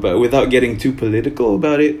 but without getting too political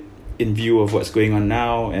about it, in view of what's going on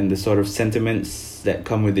now and the sort of sentiments that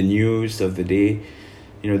come with the news of the day,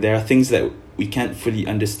 there are things that we can't fully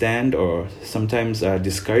understand or sometimes are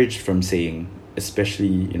discouraged from saying,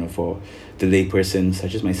 especially, for the layperson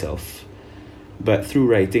such as myself. But through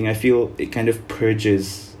writing, I feel it kind of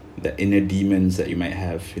purges the inner demons that you might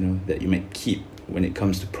have, that you might keep when it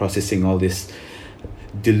comes to processing all this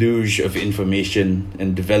deluge of information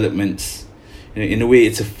and developments. In a way,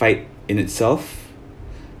 it's a fight in itself,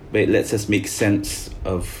 but it lets us make sense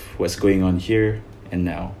of what's going on here and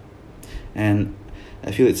now. And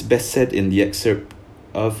I feel it's best said in the excerpt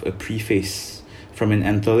of a preface from an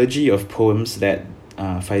anthology of poems that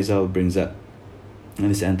Faizal brings up.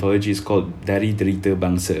 And this anthology is called Dari Derita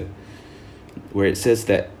Bangsa, where it says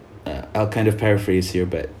that, I'll kind of paraphrase here,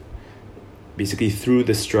 but basically through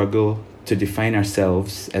the struggle to define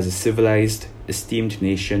ourselves as a civilized, esteemed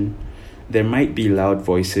nation, there might be loud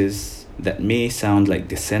voices that may sound like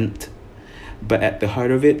dissent, but at the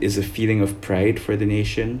heart of it is a feeling of pride for the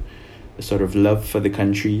nation, a sort of love for the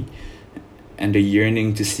country, and a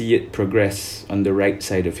yearning to see it progress on the right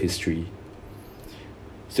side of history.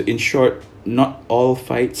 So in short, not all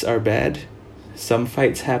fights are bad. Some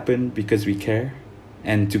fights happen because we care,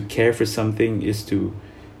 and to care for something is to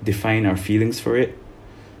define our feelings for it,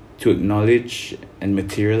 to acknowledge and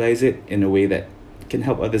materialize it in a way that can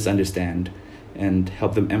help others understand and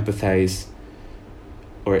help them empathize,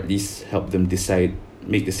 or at least help them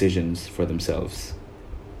make decisions for themselves.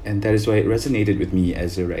 And that is why it resonated with me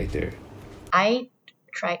as a writer. I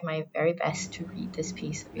tried my very best to read this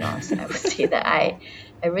piece, to be honest. I would say that I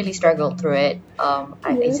really struggled through it.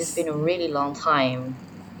 It's just been a really long time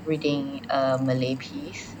reading a Malay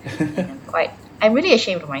piece. And I'm really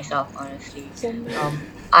ashamed of myself, honestly.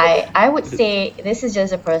 I would say, this is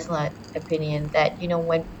just a personal opinion, that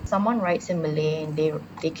when someone writes in Malay and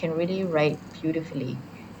they can really write beautifully,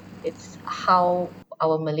 it's how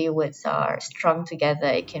our Malay words are strung together.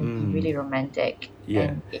 It can be really romantic,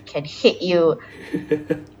 and it can hit you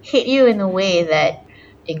in a way that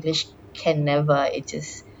English can never. It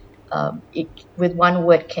just with one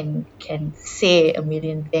word can say a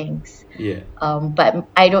million things. But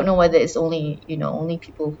I don't know whether it's only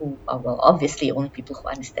people who obviously only people who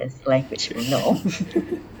understand the language will know.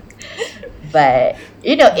 But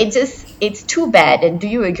it's too bad. And do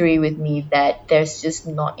you agree with me that there's just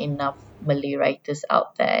not enough Malay writers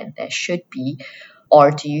out there, and there should be?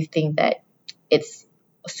 Or do you think that it's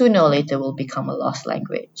sooner or later will become a lost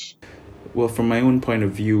language? Well, from my own point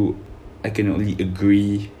of view, I can only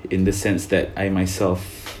agree in the sense that I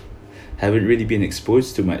myself haven't really been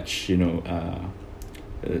exposed to much,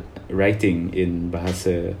 writing in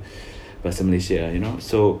Bahasa Malaysia,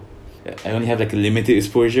 So I only have like a limited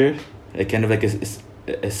exposure, kind of like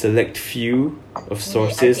a select few of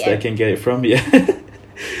sources that I can get it from.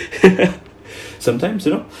 Sometimes,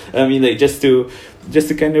 I mean, like just to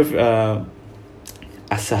kind of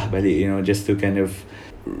asah balik, just to kind of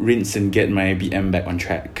rinse and get my BM back on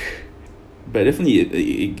track. But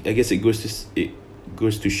definitely, I guess it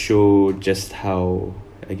goes to show just how,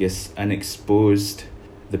 I guess, unexposed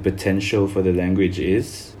the potential for the language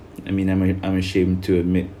is. I mean, I'm ashamed to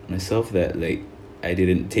admit myself that I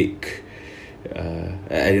didn't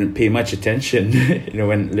pay much attention,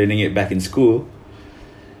 when learning it back in school.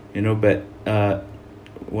 But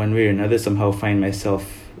one way or another, somehow find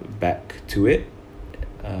myself back to it,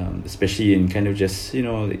 especially in kind of just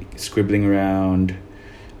scribbling around,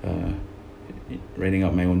 writing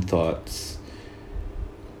out my own thoughts.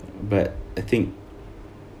 But I think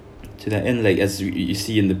to that end, as you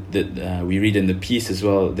see in we read in the piece as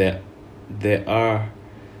well, that there are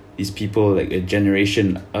these people, a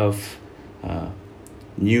generation of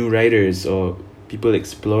new writers or people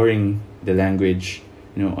exploring the language,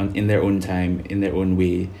 in their own time, in their own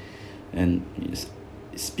way, and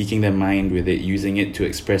speaking their mind with it, using it to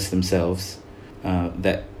express themselves,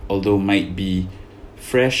 that although might be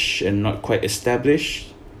fresh and not quite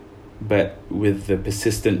established, but with the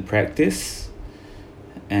persistent practice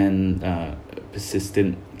and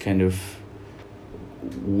persistent kind of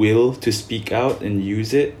will to speak out and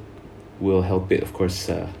use it will help it, of course,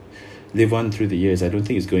 live on through the years. I don't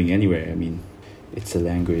think it's going anywhere. I mean, it's a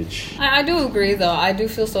language. I do agree, though. I do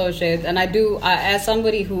feel so ashamed, and as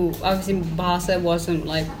somebody who obviously Bahasa wasn't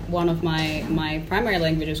like one of my primary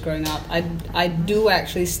languages growing up, I do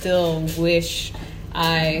actually still wish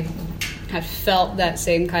I had felt that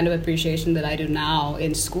same kind of appreciation that I do now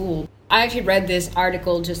in school. I actually read this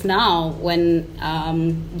article just now when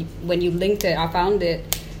you linked it. I found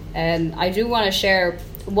it, and I do want to share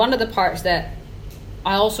one of the parts that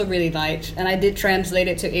I also really liked, and I did translate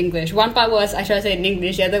it to English. One part was I tried to say it in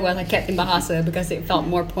English, the other was I kept in Bahasa because it felt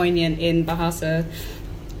more poignant in Bahasa.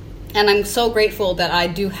 And I'm so grateful that I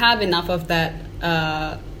do have enough of that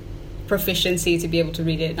proficiency to be able to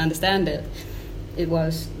read it and understand it. It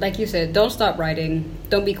was, like you said, don't stop writing,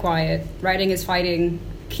 don't be quiet. Writing is fighting,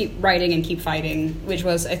 keep writing and keep fighting, which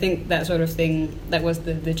was, I think, that sort of thing, that was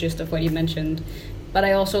the gist of what you mentioned. But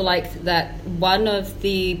I also liked that one of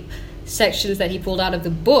the sections that he pulled out of the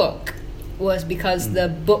book was because the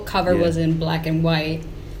book cover was in black and white,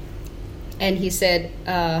 and he said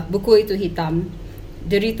buku itu hitam,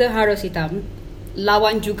 derita harus hitam,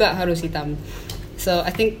 lawan juga harus hitam. So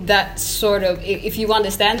I think that sort of, if you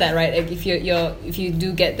understand that, right, like if you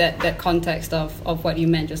do get that context of what you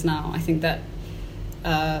meant just now, I think that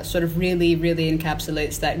sort of really, really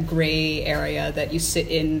encapsulates that gray area that you sit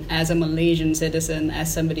in as a Malaysian citizen,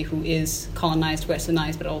 as somebody who is colonized,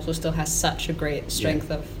 westernized, but also still has such a great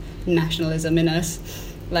strength of nationalism in us.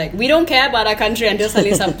 Like, we don't care about our country until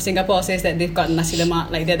suddenly Singapore says that they've got nasi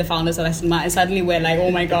lemak, like they're the founders of nasi lemak, and suddenly we're like,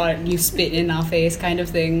 oh my god, you spit in our face kind of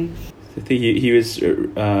thing. I think he was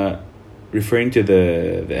referring to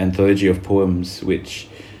the anthology of poems, which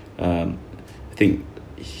I think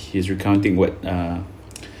he's recounting what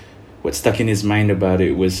stuck in his mind about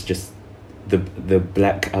it was just the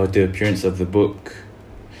black outer appearance of the book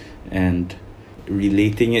and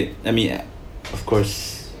relating it. I mean, of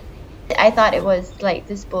course, I thought it was like,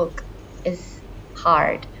 this book is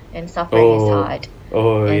hard and suffering is hard.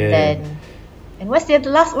 And what's the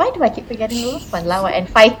last? Why do I keep forgetting the last one? Lawan and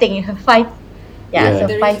fighting.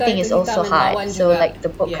 So fighting is also hard. So like the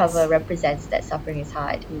book cover represents that suffering is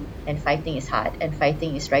hard, and fighting is hard, and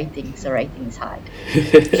fighting is writing. So writing is hard.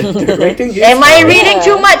 Writing is Am I reading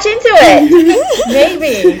too much into it?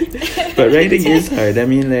 Maybe. But writing is hard. I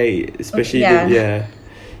mean, like, especially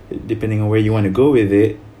depending on where you want to go with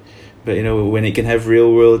it. But you know, when it can have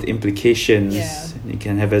real world implications, it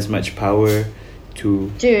can have as much power to.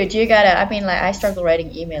 Dude, you gotta. I mean, like, I struggle writing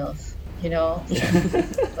emails. You know,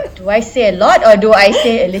 but do I say a lot or do I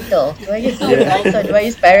say a little? Do I use notes or do I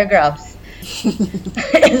use paragraphs?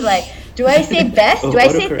 It's like, do I say best? Do I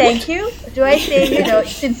say thank you? Do I say,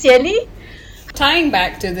 sincerely? Tying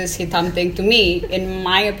back to this hitam thing, to me, in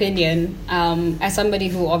my opinion, as somebody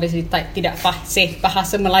who obviously tidak fasih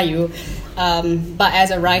bahasa Melayu, but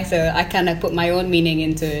as a writer, I kind of put my own meaning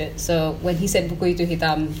into it. So when he said buku itu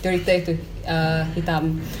hitam, derita itu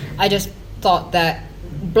hitam, I just thought that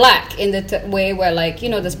black in the way where, like,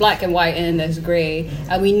 there's black and white and then there's gray,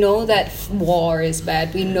 and we know that war is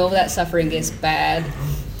bad, we know that suffering is bad,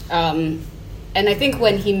 and I think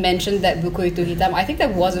when he mentioned that buku itu hitam, I think there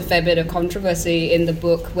was a fair bit of controversy in the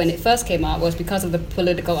book when it first came out, was because of the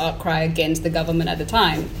political outcry against the government at the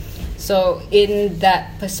time. So in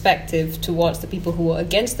that perspective towards the people who were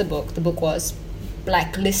against the book was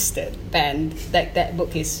blacklisted, banned, that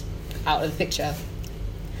book is out of the picture.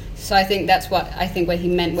 So I think that's what when he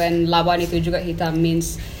meant when lawan itu juga hitam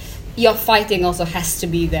means your fighting also has to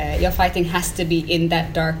be there. Your fighting has to be in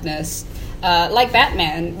that darkness, like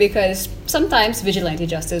Batman, because sometimes vigilante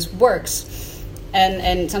justice works,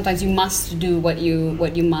 and sometimes you must do what you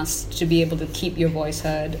must to be able to keep your voice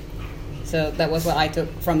heard. So that was what I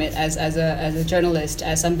took from it as a journalist,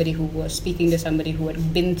 as somebody who was speaking to somebody who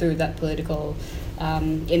had been through that political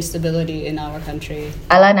instability in our country.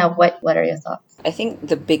 Alana, what are your thoughts? I think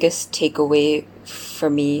the biggest takeaway for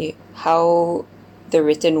me, how the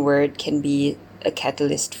written word can be a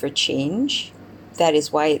catalyst for change. That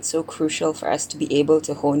is why it's so crucial for us to be able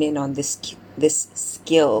to hone in on this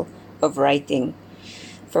skill of writing,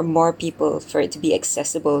 for more people, for it to be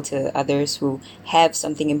accessible to others who have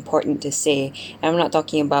something important to say. And I'm not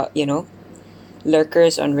talking about,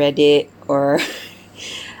 lurkers on Reddit or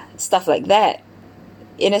stuff like that.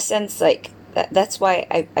 In a sense, like, that's why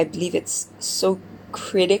I believe it's so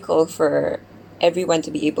critical for everyone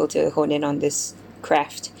to be able to hone in on this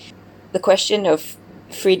craft. The question of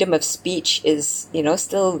freedom of speech is,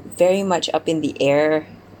 still very much up in the air.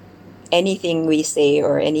 Anything we say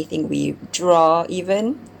or anything we draw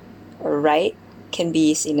even or write can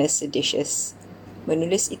be seen as seditious.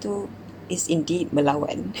 Menulis itu is indeed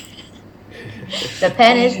melawan. The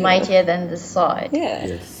pen is mightier than the sword. Yeah.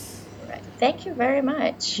 Yes. Right. Thank you very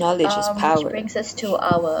much. Knowledge is power. Which brings us to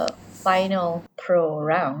our final pro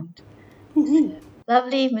round. Woohoo.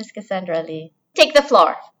 Lovely, Miss Cassandra Lee. Take the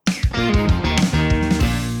floor.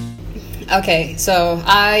 Okay, so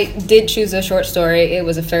I did choose a short story. It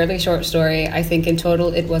was a fairly short story. I think in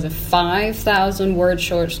total it was a 5,000 word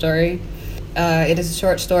short story. It is a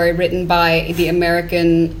short story written by the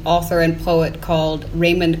American author and poet called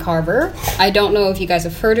Raymond Carver. I don't know if you guys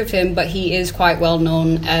have heard of him, but he is quite well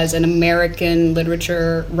known as an American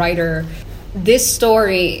literature writer. This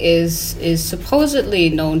story is supposedly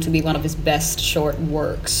known to be one of his best short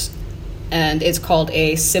works, and it's called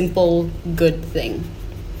A Simple Good Thing.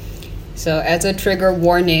 So as a trigger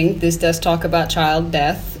warning, this does talk about child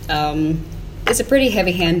death. It's a pretty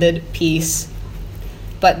heavy-handed piece,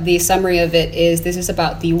 but the summary of it is this is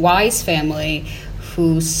about the Wise family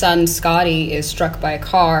whose son Scotty is struck by a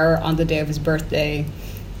car on the day of his birthday,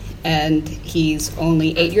 and he's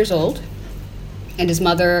only 8 years old, and his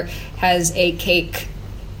mother has a cake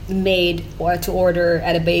made to order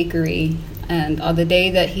at a bakery, and on the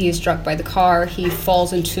day that he is struck by the car, he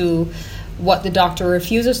falls into what the doctor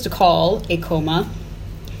refuses to call a coma,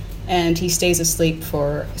 and he stays asleep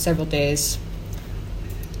for several days.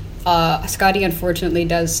 Scotty unfortunately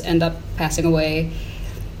does end up passing away,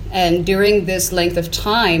 and during this length of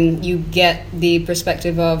time you get the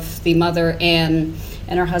perspective of the mother Anne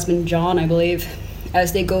and her husband John, I believe,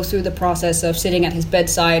 as they go through the process of sitting at his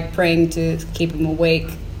bedside praying to keep him awake,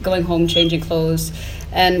 going home, changing clothes.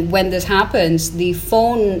 And when this happens, the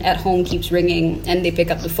phone at home keeps ringing, and they pick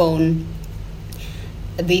up the phone.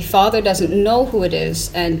 The father doesn't know who it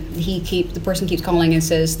is, and the person keeps calling and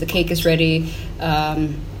says the cake is ready,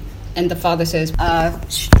 and the father says,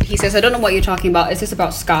 he says, I don't know what you're talking about. Is this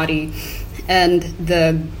about Scotty? And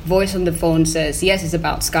the voice on the phone says, yes, it's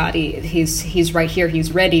about Scotty. He's right here.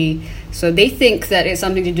 He's ready. So they think that it's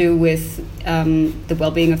something to do with the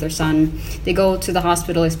well-being of their son. They go to the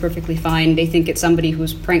hospital. It's perfectly fine. They think it's somebody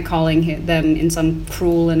who's prank calling them in some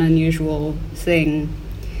cruel and unusual thing.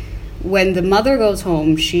 When the mother goes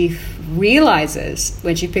home, she realizes,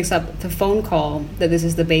 when she picks up the phone call, that this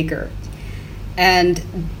is the baker. And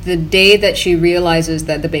the day that she realizes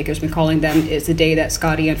that the baker's been calling them is the day that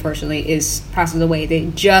Scotty, unfortunately, passes away. They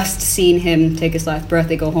just seen him take his last breath.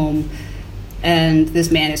 They go home, and this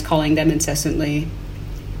man is calling them incessantly.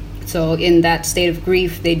 So in that state of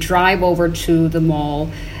grief, they drive over to the mall,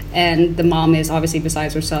 and the mom is obviously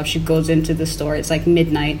beside herself. She goes into the store. It's like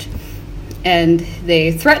midnight. And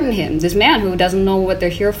they threaten him, this man who doesn't know what they're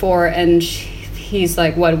here for. And he's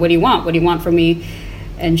like, what do you want? What do you want from me?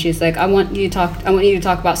 And she's like, I want you to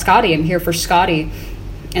talk about Scotty. I'm here for Scotty.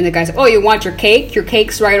 And the guy's like, oh, you want your cake? Your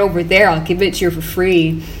cake's right over there. I'll give it to you for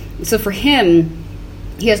free. So for him,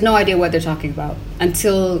 he has no idea what they're talking about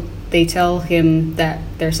until they tell him that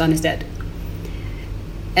their son is dead.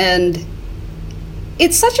 And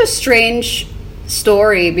it's such a strange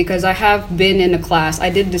story, because I have been in a class, I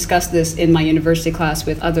did discuss this in my university class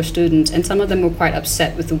with other students, and some of them were quite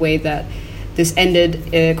upset with the way that this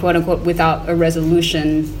ended, quote unquote, without a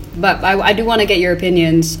resolution. But I do want to get your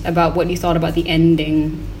opinions about what you thought about the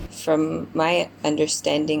ending. From my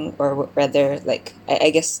understanding, or rather, like, I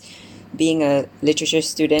guess being a literature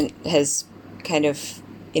student has kind of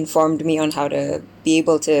informed me on how to be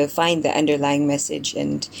able to find the underlying message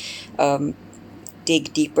and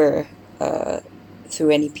dig deeper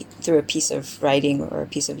through a piece of writing or a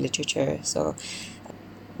piece of literature. So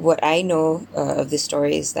what I know of this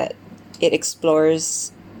story is that it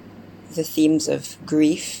explores the themes of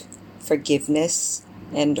grief, forgiveness,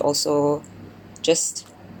 and also just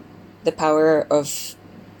the power of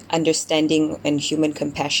understanding and human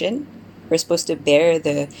compassion. We're supposed to bear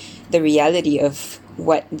the reality of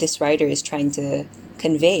what this writer is trying to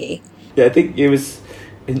convey. Yeah, I think it was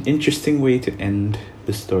an interesting way to end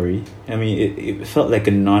the story. I mean, it felt like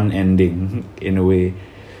a non-ending in a way,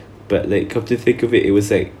 but like, come to think of it, it was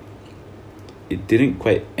like it didn't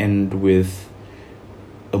quite end with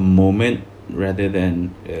a moment rather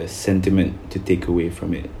than a sentiment to take away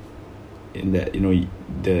from it. In that,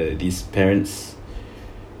 these parents,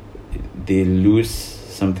 they lose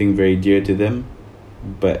something very dear to them,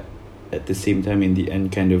 but at the same time, in the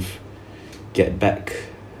end, kind of get back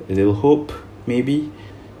a little hope, maybe,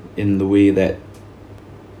 in the way that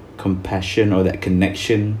compassion or that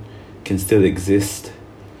connection can still exist.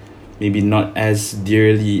 Maybe not as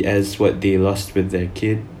dearly as what they lost with their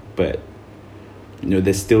kid, but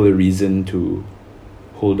there's still a reason to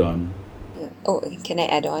hold on. Oh, can I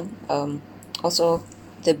add on? Also,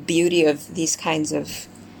 the beauty of these kinds of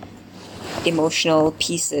emotional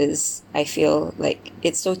pieces, I feel like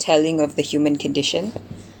it's so telling of the human condition.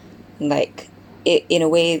 Like, in a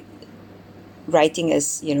way, writing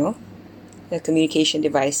as, a communication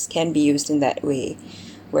device can be used in that way,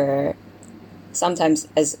 where sometimes,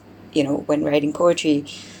 as when writing poetry,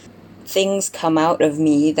 things come out of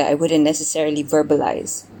me that I wouldn't necessarily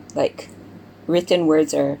verbalize. Like, written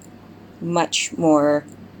words are much more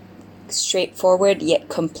straightforward yet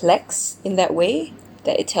complex in that way,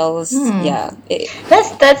 that it tells.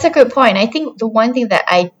 That's a good point. I think the one thing that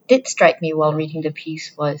I did strike me while reading the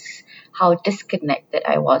piece was how disconnected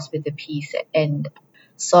I was with the piece, and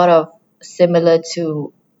sort of similar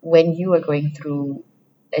to when you were going through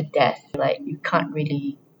a death, like you can't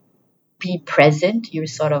really be present, you're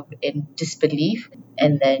sort of in disbelief,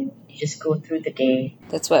 and then you just go through the day.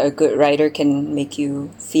 That's what a good writer can make you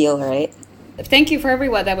feel, right? Thank you for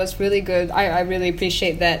everyone. That was really good. I really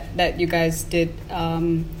appreciate that you guys did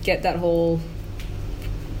get that whole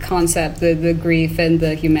concept, the grief and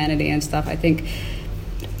the humanity and stuff. I think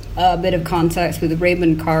a bit of context with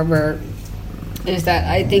Raymond Carver is that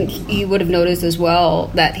I think you would have noticed as well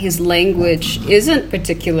that his language isn't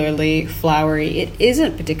particularly flowery. It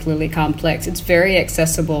isn't particularly complex. It's very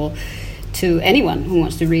accessible to anyone who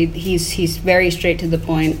wants to read. He's very straight to the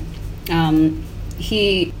point.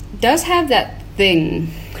 He does have that thing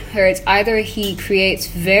where it's either he creates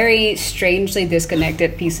very strangely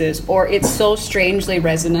disconnected pieces, or it's so strangely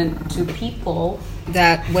resonant to people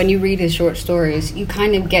that when you read his short stories, you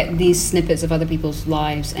kind of get these snippets of other people's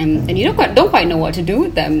lives, and you don't quite know what to do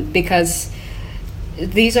with them, because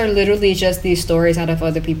these are literally just these stories out of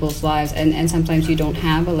other people's lives, and sometimes you don't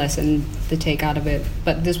have a lesson to take out of it.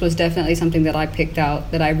 But this was definitely something that I picked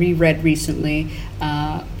out, that I reread recently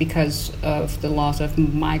because of the loss of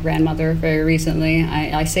my grandmother very recently.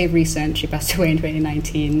 I say recent, she passed away in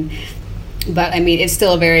 2019. But I mean, it's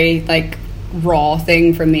still a very raw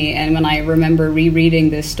thing for me, and when I remember rereading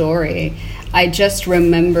this story, I just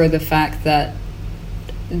remember the fact that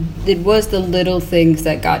it was the little things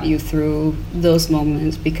that got you through those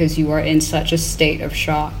moments, because you are in such a state of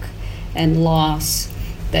shock and loss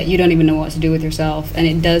that you don't even know what to do with yourself. And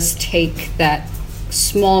it does take that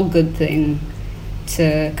small good thing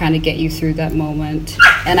to kind of get you through that moment.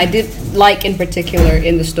 And I did like, in particular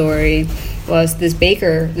in the story, was this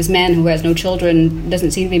baker, this man who has no children,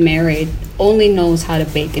 doesn't seem to be married, only knows how to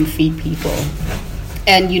bake and feed people.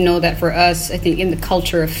 And you know that for us, I think in the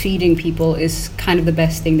culture of feeding people is kind of the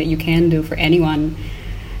best thing that you can do for anyone.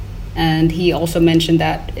 And he also mentioned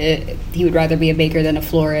that he would rather be a baker than a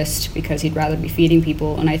florist, because he'd rather be feeding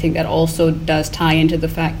people. And I think that also does tie into the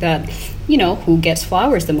fact that, who gets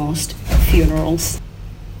flowers the most? Funerals.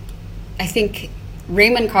 I think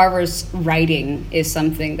Raymond Carver's writing is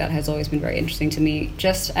something that has always been very interesting to me,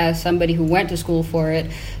 just as somebody who went to school for it,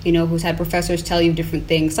 who's had professors tell you different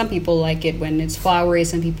things. Some people like it when it's flowery,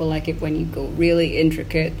 some people like it when you go really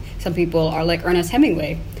intricate. Some people are like Ernest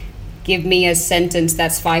Hemingway. Give me a sentence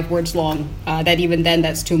that's 5 words long, that even then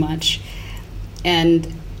that's too much. And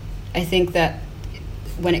I think that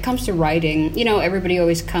when it comes to writing, everybody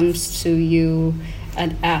always comes to you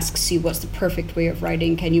and asks you, what's the perfect way of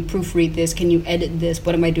writing? Can you proofread this? Can you edit this?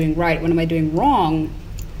 What am I doing right? What am I doing wrong?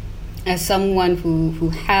 As someone who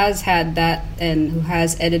has had that, and who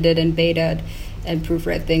has edited and betaed and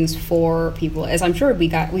proofread things for people, as I'm sure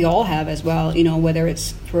we all have as well, whether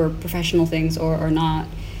it's for professional things or not,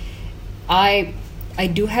 I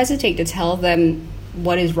do hesitate to tell them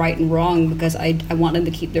what is right and wrong, because I want them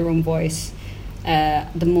to keep their own voice.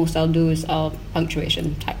 The most I'll do is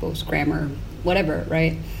punctuation, typos, grammar, whatever,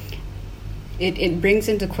 right? It brings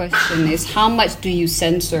into question is how much do you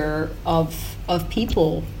censor of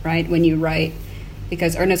people, right, when you write?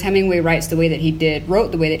 Because Ernest Hemingway wrote the way that he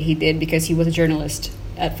did because he was a journalist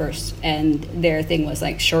at first, and their thing was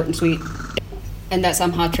short and sweet, and that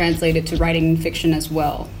somehow translated to writing fiction as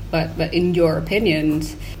well. But in your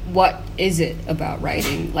opinions, what is it about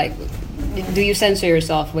writing? Do you censor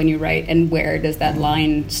yourself when you write, and where does that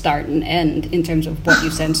line start and end in terms of what you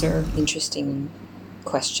censor? Interesting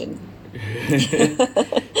question.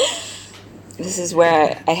 This is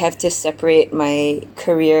where I have to separate my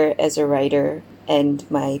career as a writer and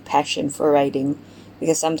my passion for writing,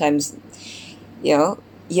 because sometimes, you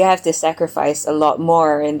have to sacrifice a lot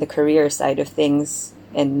more in the career side of things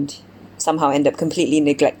and somehow end up completely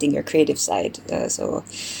neglecting your creative side. So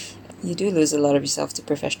you do lose a lot of yourself to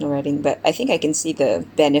professional writing, but I think I can see the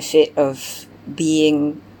benefit of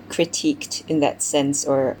being critiqued in that sense,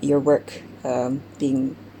 or your work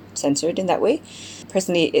being censored in that way.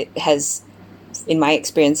 Personally, it has have, in my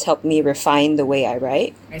experience, helped me refine the way I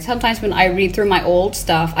write. Sometimes when I read through my old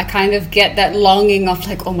stuff, I kind of get that longing of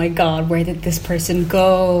like, oh my God, where did this person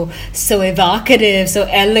go? So evocative, so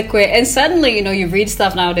eloquent. And suddenly, you read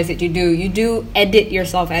stuff nowadays that you do edit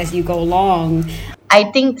yourself as you go along.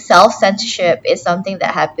 I think self-censorship is something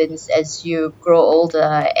that happens as you grow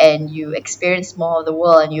older and you experience more of the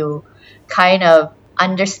world and you kind of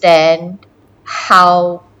understand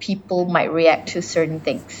how people might react to certain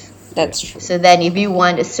things. That's true. So then if you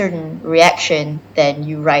want a certain reaction, then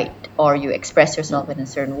you write or you express yourself in a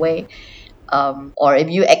certain way. Or if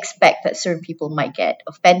you expect that certain people might get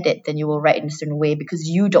offended, then you will write in a certain way because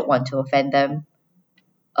you don't want to offend them.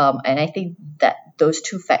 And I think that those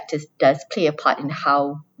two factors does play a part in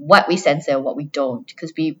what we censor and what we don't,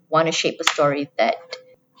 because we want to shape a story that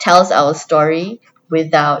tells our story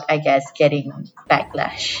without, I guess, getting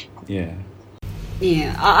backlash. Yeah.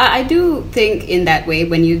 Yeah, I do think in that way,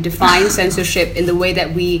 when you define censorship in the way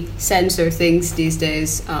that we censor things these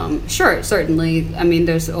days, sure, certainly. I mean,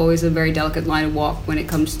 there's always a very delicate line to walk when it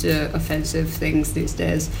comes to offensive things these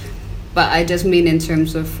days. But I just mean in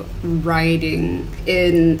terms of writing,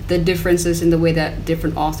 in the differences in the way that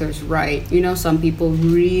different authors write. Some people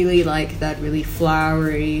really like that really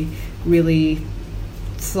flowery, really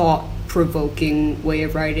thought-provoking way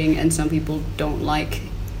of writing, and some people don't like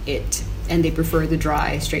it, and they prefer the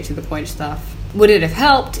dry, straight-to-the-point stuff. Would it have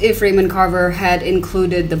helped if Raymond Carver had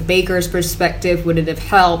included the baker's perspective? Would it have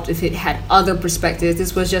helped if it had other perspectives?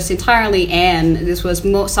 This was just entirely Anne. This was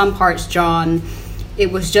some parts John. It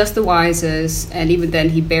was just the Wises, and even then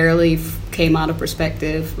he barely came out of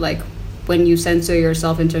perspective. Like, when you censor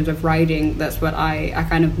yourself in terms of writing, that's what I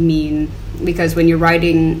kind of mean. Because when you're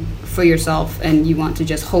writing for yourself and you want to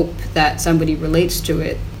just hope that somebody relates to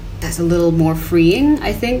it, that's a little more freeing,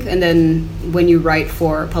 I think. And then when you write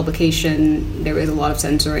for publication, there is a lot of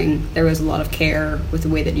censoring. There is a lot of care with the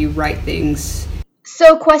way that you write things.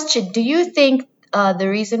 So, question, do you think the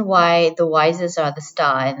reason why the Wises are the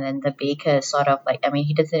star and then the Baker is sort of like, I mean,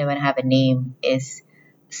 he doesn't even have a name, is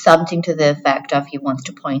something to the effect of he wants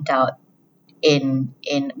to point out in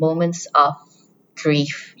moments of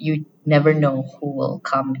grief, you never know who will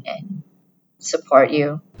come and support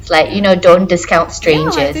you. It's like, don't discount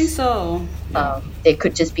strangers. Yeah, I think so. They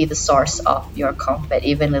could just be the source of your comfort,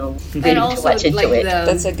 even little reading too much into it.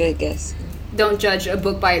 That's a good guess. Don't judge a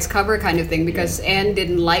book by its cover kind of thing, because Anne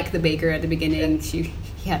didn't like the baker at the beginning. He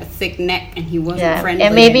had a thick neck and he wasn't friendly.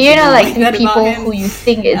 And maybe, like the people who you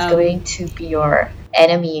think is going to be your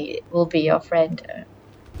enemy will be your friend.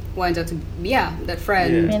 Winds up to, that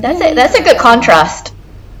friend. I mean, that's a good contrast.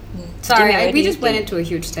 Sorry, we just went into a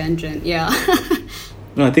huge tangent. Yeah.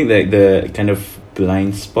 No, I think like the kind of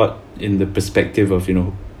blind spot in the perspective of,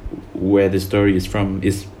 where the story is from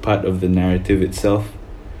is part of the narrative itself.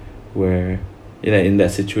 Where, in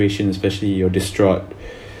that situation, especially you're distraught,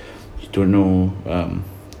 you don't know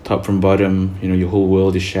top from bottom, your whole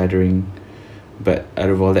world is shattering. But out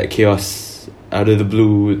of all that chaos, out of the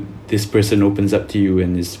blue, this person opens up to you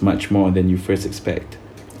and is much more than you first expect.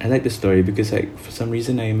 I like the story because, for some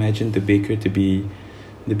reason, I imagined the baker to be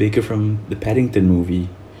the baker from the Paddington movie.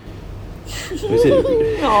 Was it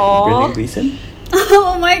Brendan Gleeson?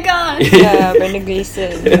 Oh my god! Yeah, Brendan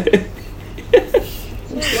Gleeson.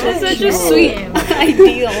 That's such a sweet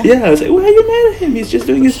ideal. Yeah, I was like, why are you mad at him? He's just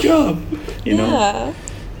doing his job. Yeah.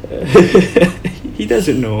 He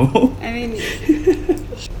doesn't know. I mean,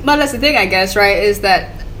 but that's the thing, I guess, right? Is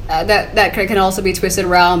that that can also be twisted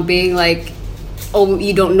around, being like, oh,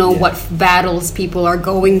 you don't know what battles people are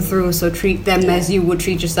going through, so treat them as you would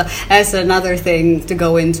treat yourself. That's another thing to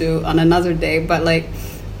go into on another day. But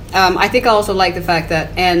I think I also like the fact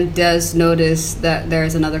that Anne does notice that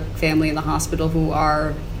there's another family in the hospital who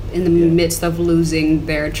are in the midst of losing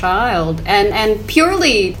their child, and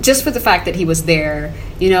purely just for the fact that he was there,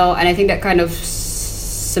 and I think that kind of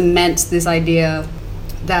cements this idea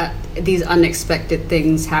that these unexpected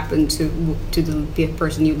things happen to the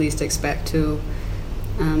person you least expect to.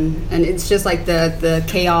 And it's just like the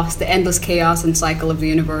chaos, the endless chaos and cycle of the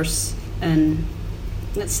universe, and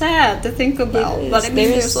it's sad to think about. But there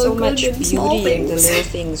is so much in beauty in the little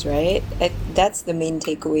things, right? That's the main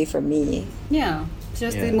takeaway for me. Yeah, it's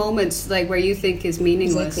just the moments where you think is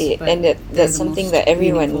meaningless. Exactly, and that's something that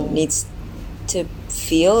everyone needs to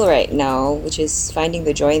feel right now, which is finding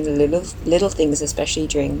the joy in the little things, especially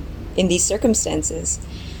in these circumstances.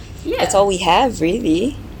 Yeah, that's all we have,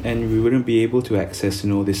 really. And we wouldn't be able to access,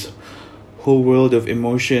 this whole world of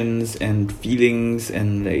emotions and feelings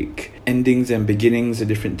and endings and beginnings of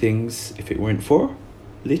different things if it weren't for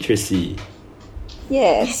literacy.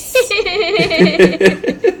 Yes.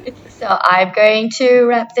 So I'm going to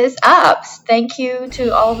wrap this up. Thank you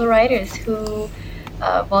to all the writers who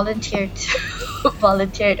volunteered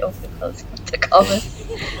open close the commas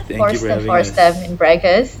force them in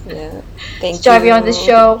brackets. Yeah. Thank to join you. me on the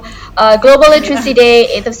show. Global Literacy Day,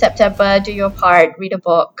 8th of September. Do your part. Read a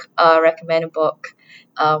book. Recommend a book.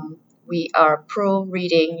 We are pro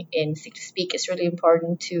reading in Seek to Speak. It's really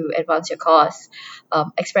important to advance your cause,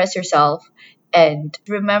 express yourself, and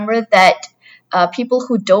remember that people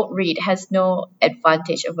who don't read has no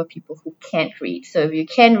advantage over people who can't read. So if you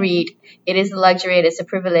can read, it is a luxury, it is a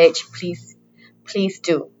privilege. Please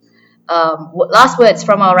do. Last words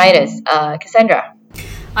from our writers. Cassandra.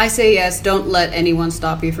 I say yes, don't let anyone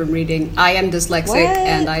stop you from reading. I am dyslexic,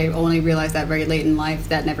 and I only realized that very late in life.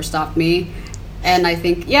 That never stopped me. And I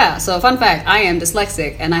think, so fun fact, I am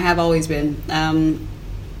dyslexic, and I have always been.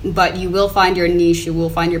 But you will find your niche, you will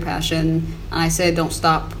find your passion. And I said don't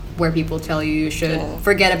stop where people tell you you should. Yeah.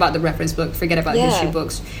 Forget about the reference book, forget about history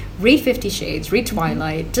books. Read 50 Shades, read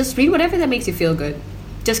Twilight. Just read whatever that makes you feel good.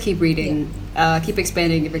 Just keep reading. Keep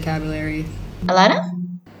expanding your vocabulary. Alana?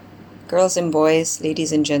 Girls and boys,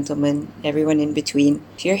 ladies and gentlemen, everyone in between,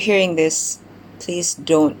 if you're hearing this, please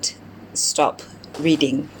don't stop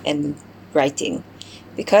reading and writing,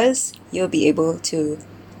 because you'll be able to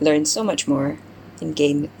learn so much more and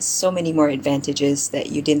gain so many more advantages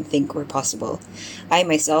that you didn't think were possible. I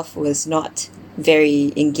myself was not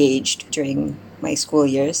very engaged during my school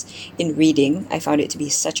years in reading. I found it to be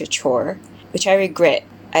such a chore, which I regret.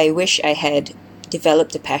 I wish I had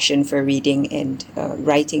developed a passion for reading and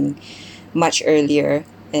writing much earlier,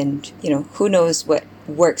 and who knows what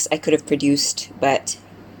works I could have produced, but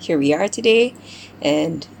here we are today,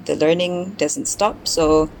 and the learning doesn't stop,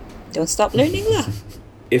 so don't stop learning lah.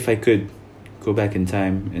 If I could go back in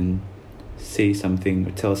time and say something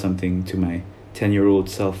or tell something to my 10-year-old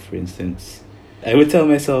self, for instance, I would tell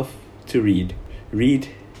myself to read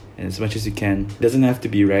as much as you can. It doesn't have to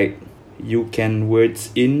be right. You can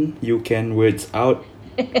words in, you can words out.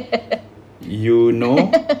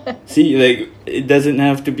 See, like, it doesn't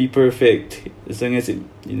have to be perfect as long as it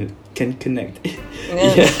can connect.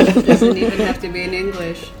 It doesn't even have to be in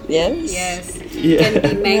English. Yes. Can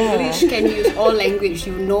be Manglish, can use all language.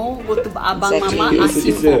 Go to Abang Mama, ask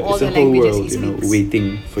you for all the languages he speaks.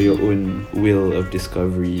 Waiting for your own will of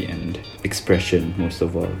discovery and expression, most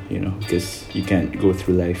of all, because you can't go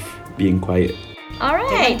through life being quiet. All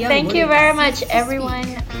right. Thank you very much, everyone.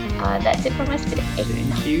 That's it from us today.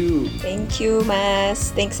 Thank you. Thank you,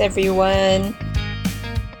 Mas. Thanks, everyone.